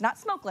 look, it's not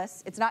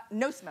smokeless, it's not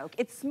no smoke,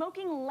 it's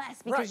smoking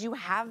less because you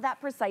have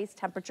that precise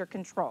temperature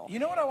control. You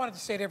know what I wanted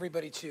to say to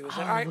everybody too is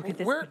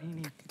that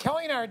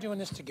Kelly and I are doing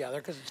this together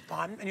because it's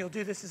fun, and you'll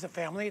do this as a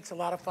family. It's a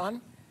lot of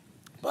fun,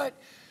 but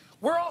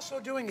we're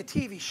also doing a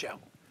TV show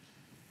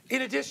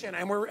in addition,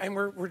 and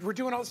we're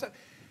doing all this stuff.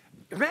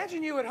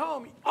 Imagine you at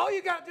home. All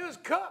you got to do is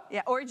cook.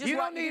 Yeah, or just you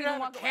don't need to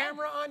have a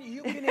camera on you.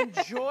 You can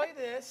enjoy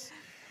this.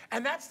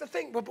 And that's the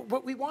thing,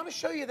 but we want to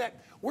show you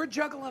that we're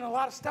juggling a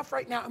lot of stuff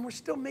right now, and we're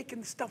still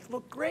making the stuff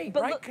look great,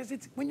 right? Because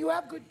it's when you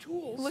have good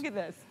tools. Look at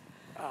this.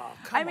 Oh,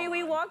 come on.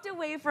 We walked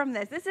away from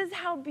this. This is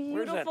how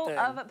beautiful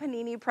of a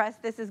panini press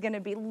this is going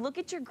to be. Look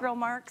at your grill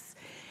marks.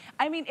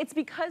 I mean, it's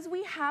because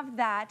we have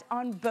that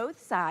on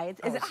both sides.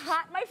 Is it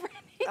hot, my friend?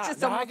 He just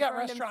no, I got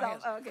restaurant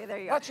hands. Oh, okay, there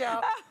you go. Watch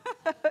out.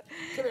 Come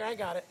here, I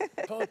got it.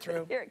 Pull it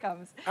through. Here it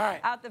comes. All right.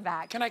 Out the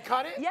back. Can I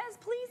cut it? Yes,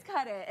 please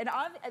cut it. And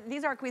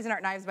these are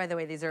Cuisinart knives, by the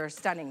way. These are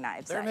stunning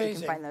knives. They're amazing. You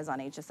can find those on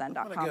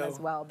hsn.com as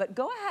well. But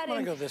go ahead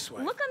and go this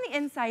way. Look on the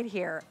inside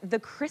here. The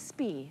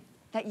crispy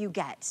that you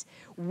get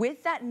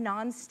with that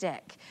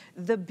non-stick,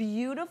 the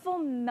beautiful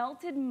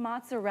melted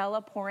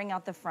mozzarella pouring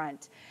out the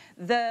front,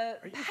 the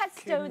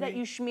pesto that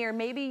you smear,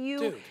 maybe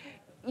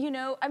you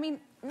know, I mean,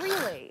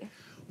 really.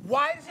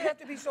 Why does it have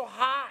to be so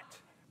hot?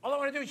 All I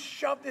want to do is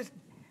shove this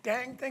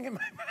dang thing in my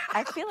mouth.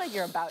 I feel like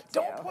you're about to.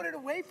 Don't put it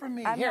away from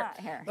me. I'm not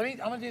here. I'm going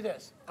to do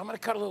this. I'm going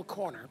to cut a little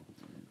corner.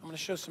 I'm going to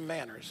show some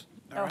manners.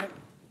 All right?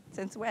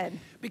 Since when?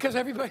 Because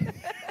everybody...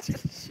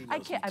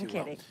 I'm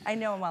kidding. I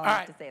know I'm well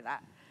enough to say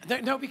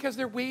that. No, because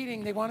they're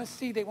waiting. They want to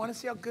see. They want to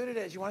see how good it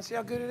is. You want to see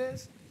how good it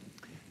is?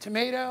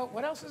 Tomato.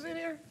 What else is in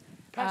here?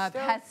 Pesto?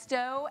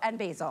 Pesto and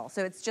basil.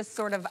 So it's just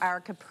sort of our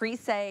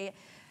caprese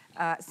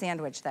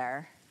sandwich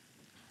there.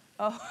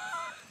 Oh,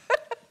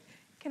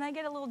 can I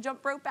get a little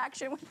jump rope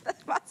action with the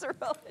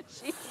mozzarella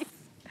cheese?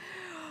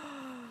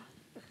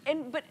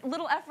 But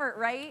little effort,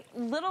 right?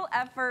 Little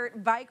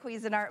effort by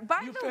Cuisinart.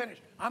 You finish.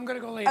 I'm gonna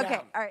go lay down.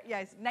 Okay, all right,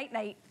 guys,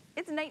 night-night.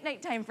 It's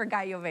night-night time for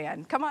Gallo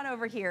Van. Come on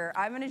over here.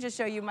 I'm gonna just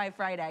show you my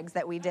fried eggs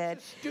that we did.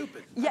 That's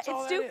stupid. Yeah, That's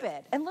all it's that is.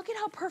 stupid. And look at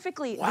how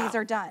perfectly Wow. these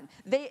are done.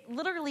 They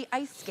literally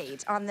ice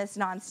skate on this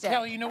nonstick.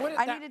 Kelly, you know what?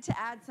 I needed to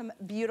add some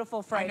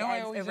beautiful fried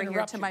eggs over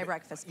here to my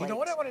breakfast plate. You know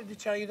what I wanted to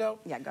tell you though?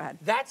 Yeah, go ahead.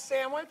 That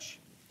sandwich,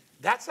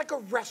 that's like a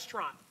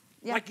restaurant.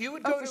 Yeah. Like you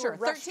would go for to sure. a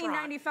restaurant.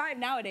 $13.95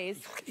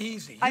 nowadays.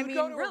 Easy. I You'd mean,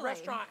 go to a really.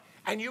 restaurant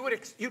and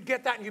you'd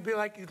get that and you'd be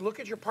like, you'd look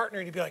at your partner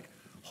and you'd be like,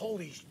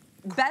 holy,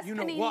 Best you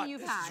know panini what?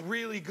 you've This had. is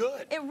really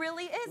good. It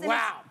really is. And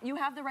Wow. you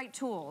have the right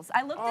tools.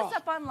 I looked this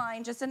up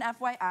online, just an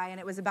FYI, and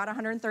it was about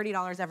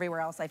 $130 everywhere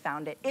else I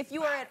found it. If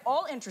you are at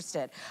all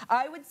interested,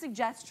 I would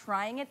suggest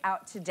trying it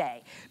out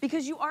today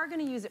because you are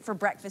going to use it for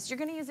breakfast. You're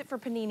going to use it for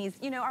paninis.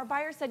 You know, our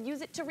buyer said use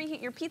it to reheat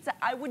your pizza.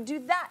 I would do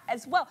that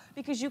as well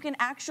because you can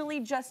actually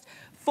just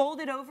fold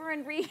it over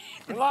and reheat.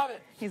 I love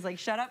it. He's like,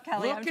 shut up,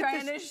 Kelly. Look I'm at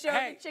trying this- to show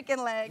hey, the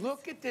chicken legs.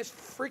 Look at this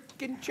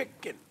freaking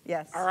chicken.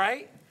 Yes. All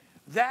right?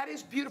 That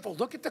is beautiful.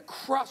 Look at the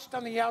crust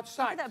on the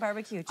outside. Look at that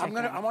barbecue chicken.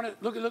 I want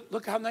to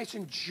look how nice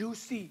and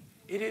juicy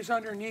it is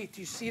underneath.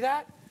 Do you see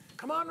that?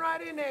 Come on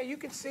right in there. You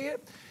can see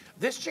it.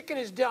 This chicken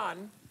is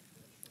done.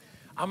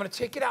 I'm going to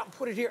take it out and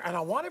put it here, and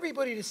I want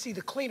everybody to see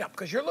the cleanup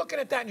because you're looking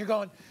at that and you're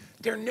going,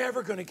 they're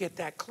never going to get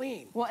that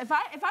clean. Well, if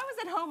I was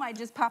at home, I'd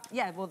just pop.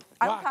 Yeah, well,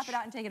 I would Watch. pop it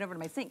out and take it over to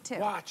my sink too.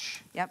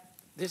 Watch. Yep.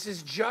 This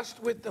is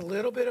just with a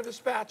little bit of a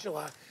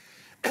spatula,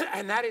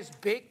 and that is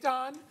baked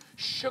on,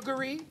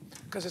 sugary,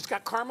 because it's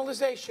got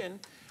caramelization.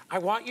 I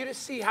want you to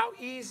see how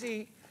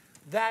easy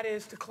that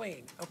is to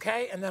clean,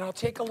 okay? And then I'll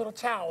take a little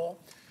towel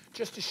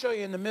just to show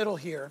you in the middle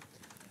here.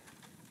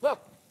 Look,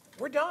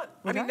 we're done.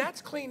 I mean,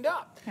 that's cleaned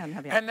up. Yeah, I'm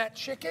happy. And that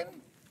chicken,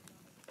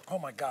 oh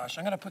my gosh,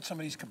 I'm gonna put some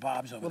of these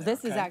kebabs over Well, there.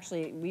 this is okay?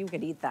 actually, you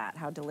could eat that,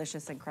 how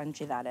delicious and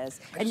crunchy that is.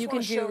 I And just you can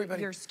wanna show do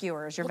everybody. your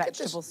skewers, your Look at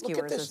this, vegetable look at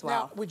skewers this. as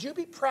well. Now, would you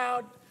be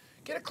proud?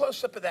 Get a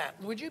close-up of that.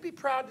 Would you be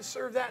proud to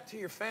serve that to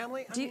your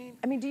family? Do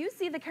you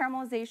see the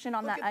caramelization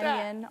on Look that at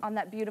that. onion, on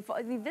that beautiful,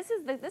 I mean, this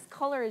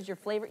color is your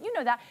flavor. You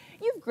know that.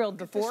 You've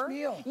grilled Look at this before.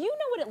 meal. You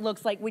know what it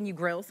looks like when you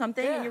grill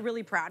something Yeah. and you're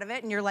really proud of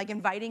it and you're like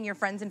inviting your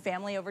friends and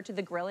family over to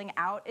the grilling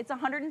out. It's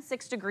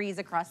 106 degrees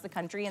across the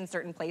country in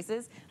certain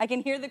places. I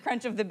can hear the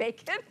crunch of the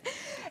bacon.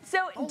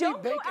 So Only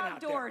don't go bacon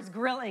out there. outdoors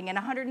grilling in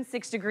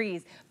 106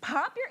 degrees.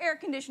 Pop your air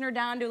conditioner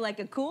down to like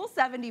a cool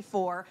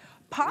 74.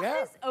 Pop Yeah.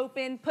 this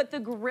open, put the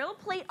grill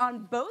plate on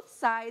both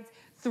sides,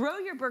 throw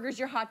your burgers,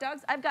 your hot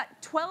dogs. I've got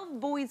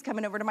 12 boys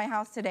coming over to my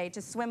house today to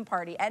swim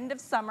party. End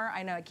of summer,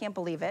 I know, I can't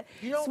believe it.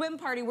 You know- Swim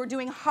party, we're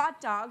doing hot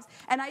dogs.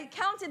 And I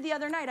counted the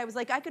other night, I was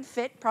like, I could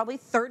fit probably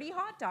 30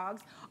 hot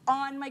dogs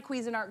on my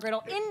Cuisinart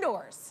griddle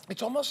indoors.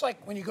 It's almost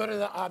like when you go to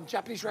the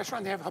Japanese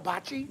restaurant, they have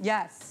hibachi.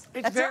 Yes,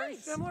 It's that's very right.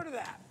 similar to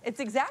that. It's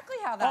exactly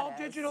how that All is.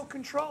 digital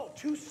control,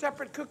 2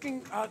 separate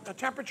cooking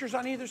temperatures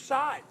on either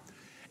side.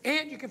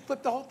 And you can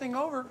flip the whole thing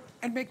over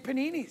and make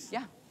paninis.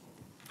 Yeah.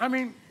 I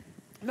mean,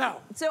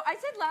 no. So I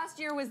said last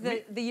year was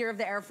the year of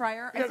the air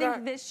fryer. Yeah, I think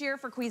that- this year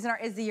for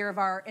Cuisinart is the year of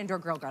our indoor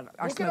grill, our Look at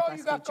all smokeless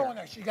you got feature. going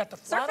there. So you got the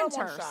Surf flat on and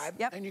one turfs. side,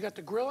 Yep. and you got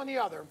the grill on the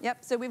other.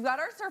 Yep, so we've got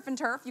our surf and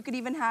turf. You could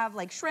even have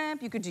like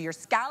shrimp. You could do your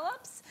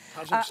scallops.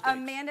 How's them steaks?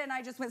 Amanda and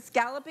I just went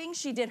scalloping.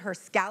 She did her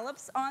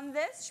scallops on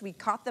this. We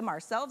caught them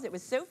ourselves. It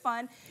was so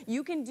fun.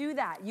 You can do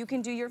that. You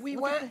can do your. We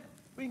look at went,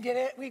 we can get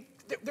it.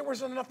 There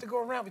wasn't enough to go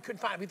around. We couldn't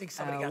find it. We think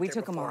somebody got we there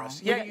took them before all.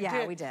 us. We Yeah, got- you yeah,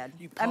 did. we did.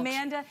 You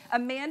punks.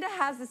 Amanda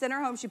has this in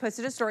her home. She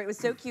posted a story. It was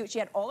so cute. She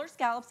had all her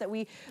scallops that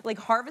we like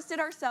harvested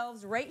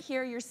ourselves right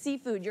here. Your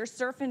seafood, your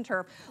surf and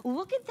turf.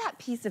 Look at that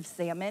piece of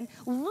salmon.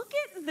 Look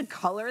at the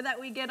color that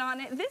we get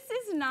on it. This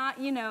is not,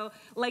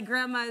 like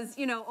grandma's,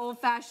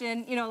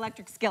 old-fashioned,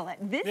 electric skillet.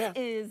 This Yeah.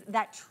 is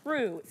that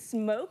true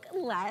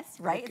smokeless,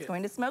 right? Look It's at-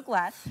 going to smoke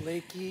less.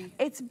 Flaky.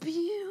 It's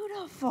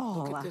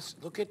beautiful. Look at this.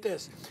 Look at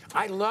this.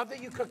 I love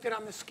that you cooked it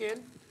on the skin.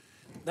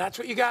 That's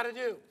what you got to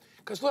do.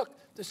 Because look,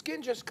 the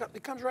skin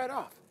it comes right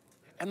off.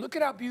 And look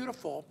at how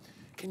beautiful.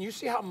 Can you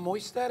see how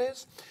moist that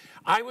is?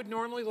 I would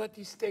normally let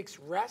these steaks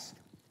rest.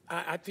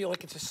 I feel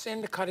like it's a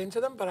sin to cut into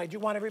them, but I do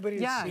want everybody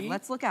to see. Yeah,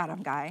 let's look at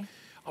them, Guy.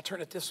 I'll turn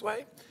it this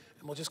way,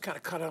 and we'll just kind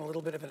of cut on a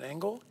little bit of an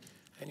angle,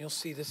 and you'll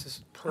see this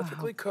is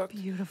perfectly cooked.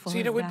 beautiful See,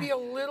 is it would that? be a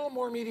little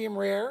more medium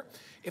rare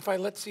if you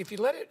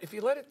let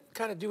it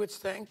kind of do its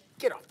thing.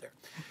 Get off there.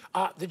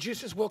 The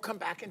juices will come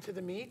back into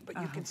the meat, but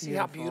you can see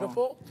how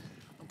beautiful.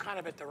 I'm kind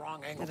of at the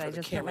wrong angle Did for I the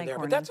just put camera my there,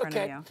 corn but that's in front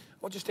of okay. you?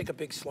 We'll just take a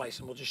big slice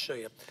and we'll just show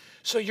you.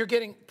 So you're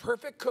getting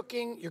perfect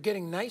cooking. You're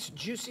getting nice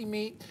juicy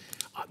meat.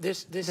 The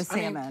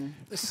salmon.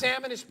 The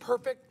salmon is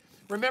perfect.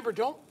 Remember,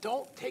 don't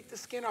take the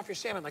skin off your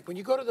salmon. Like when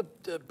you go to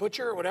the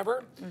butcher or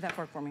whatever, Move that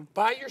fork for me.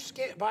 buy your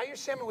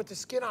salmon with the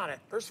skin on it.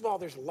 First of all,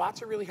 there's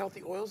lots of really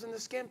healthy oils in the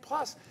skin.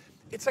 Plus,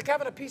 it's like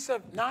having a piece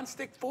of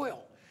nonstick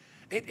foil.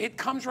 It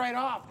comes right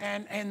off,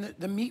 and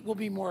the meat will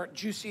be more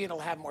juicy. It'll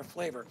have more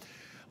flavor.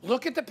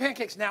 Look at the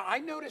pancakes. Now, I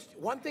noticed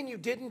one thing you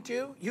didn't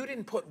do. You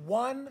didn't put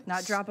one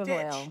drop of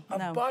oil.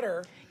 of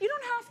butter. You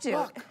don't have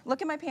to.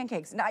 Look at my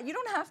pancakes. Now, you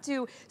don't have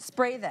to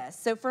spray this.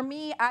 So for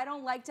me, I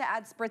don't like to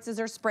add spritzes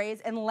or sprays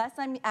unless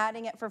I'm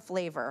adding it for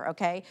flavor,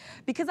 okay?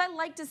 Because I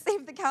like to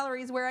save the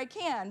calories where I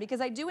can,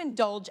 because I do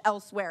indulge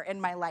elsewhere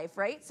in my life,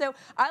 right? So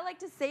I like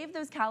to save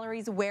those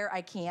calories where I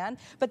can,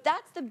 but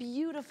that's the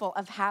beautiful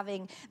of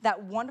having that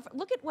wonderful,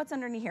 look at what's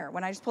underneath here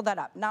when I just pulled that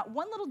up. Not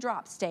one little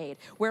drop stayed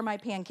where my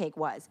pancake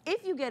was.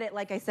 If you get it,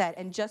 like I said,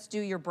 and just do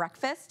your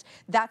breakfast,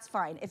 that's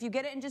fine. If you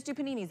get it and just do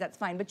paninis, that's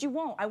fine, but you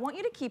won't. I want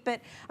you to keep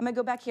it, I'm gonna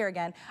go back here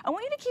again. I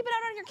want you to keep it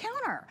out on your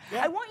counter.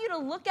 Yeah. I want you to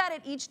look at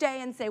it each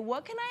day and say,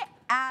 what can I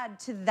add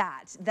to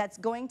that that's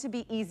going to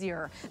be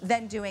easier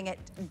than doing it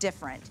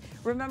different?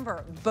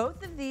 Remember,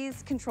 both of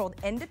these controlled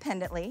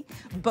independently,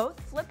 both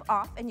flip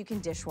off and you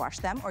can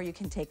dishwash them or you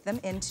can take them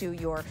into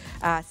your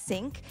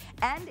sink,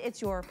 and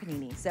it's your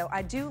panini. So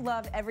I do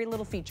love every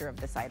little feature of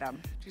this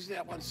item. Did you see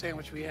that one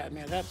sandwich we had?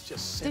 Man, that's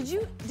just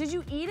simple. Did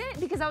you eat it?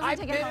 Because I was gonna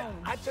take it home.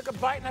 I took a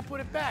bite and I put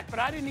it back, but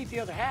I didn't eat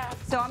the other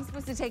half. So I'm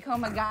supposed to take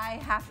home a guy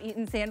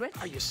half-eaten sandwich?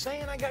 Are you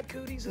saying I got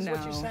cooties is no,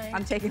 what you're saying?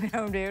 I'm taking it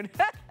home, dude.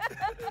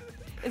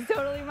 It's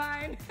totally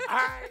mine. All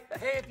right.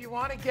 Hey, if you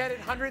want to get it,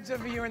 hundreds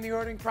of you are in the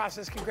ordering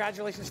process.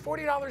 Congratulations.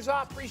 $40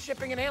 off, free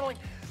shipping and handling.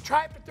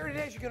 Try it for 30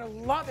 days. You're going to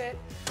love it.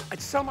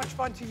 It's so much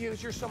fun to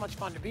use. You're so much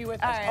fun to be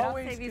with. As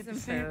always, I'll save you some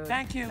food.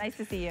 Thank you. Nice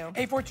to see you.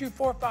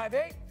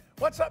 842-458.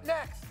 What's up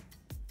next?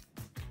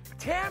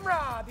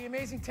 Tamra. The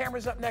amazing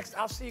Tamra's up next.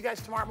 I'll see you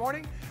guys tomorrow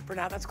morning. For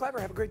now, that's clever.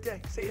 Have a great day.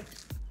 See you.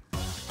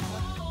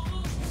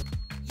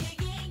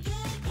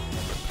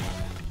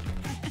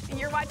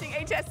 You're watching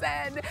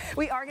HSN.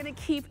 We are going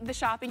to keep the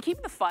shopping,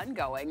 keep the fun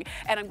going,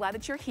 and I'm glad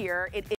that you're here.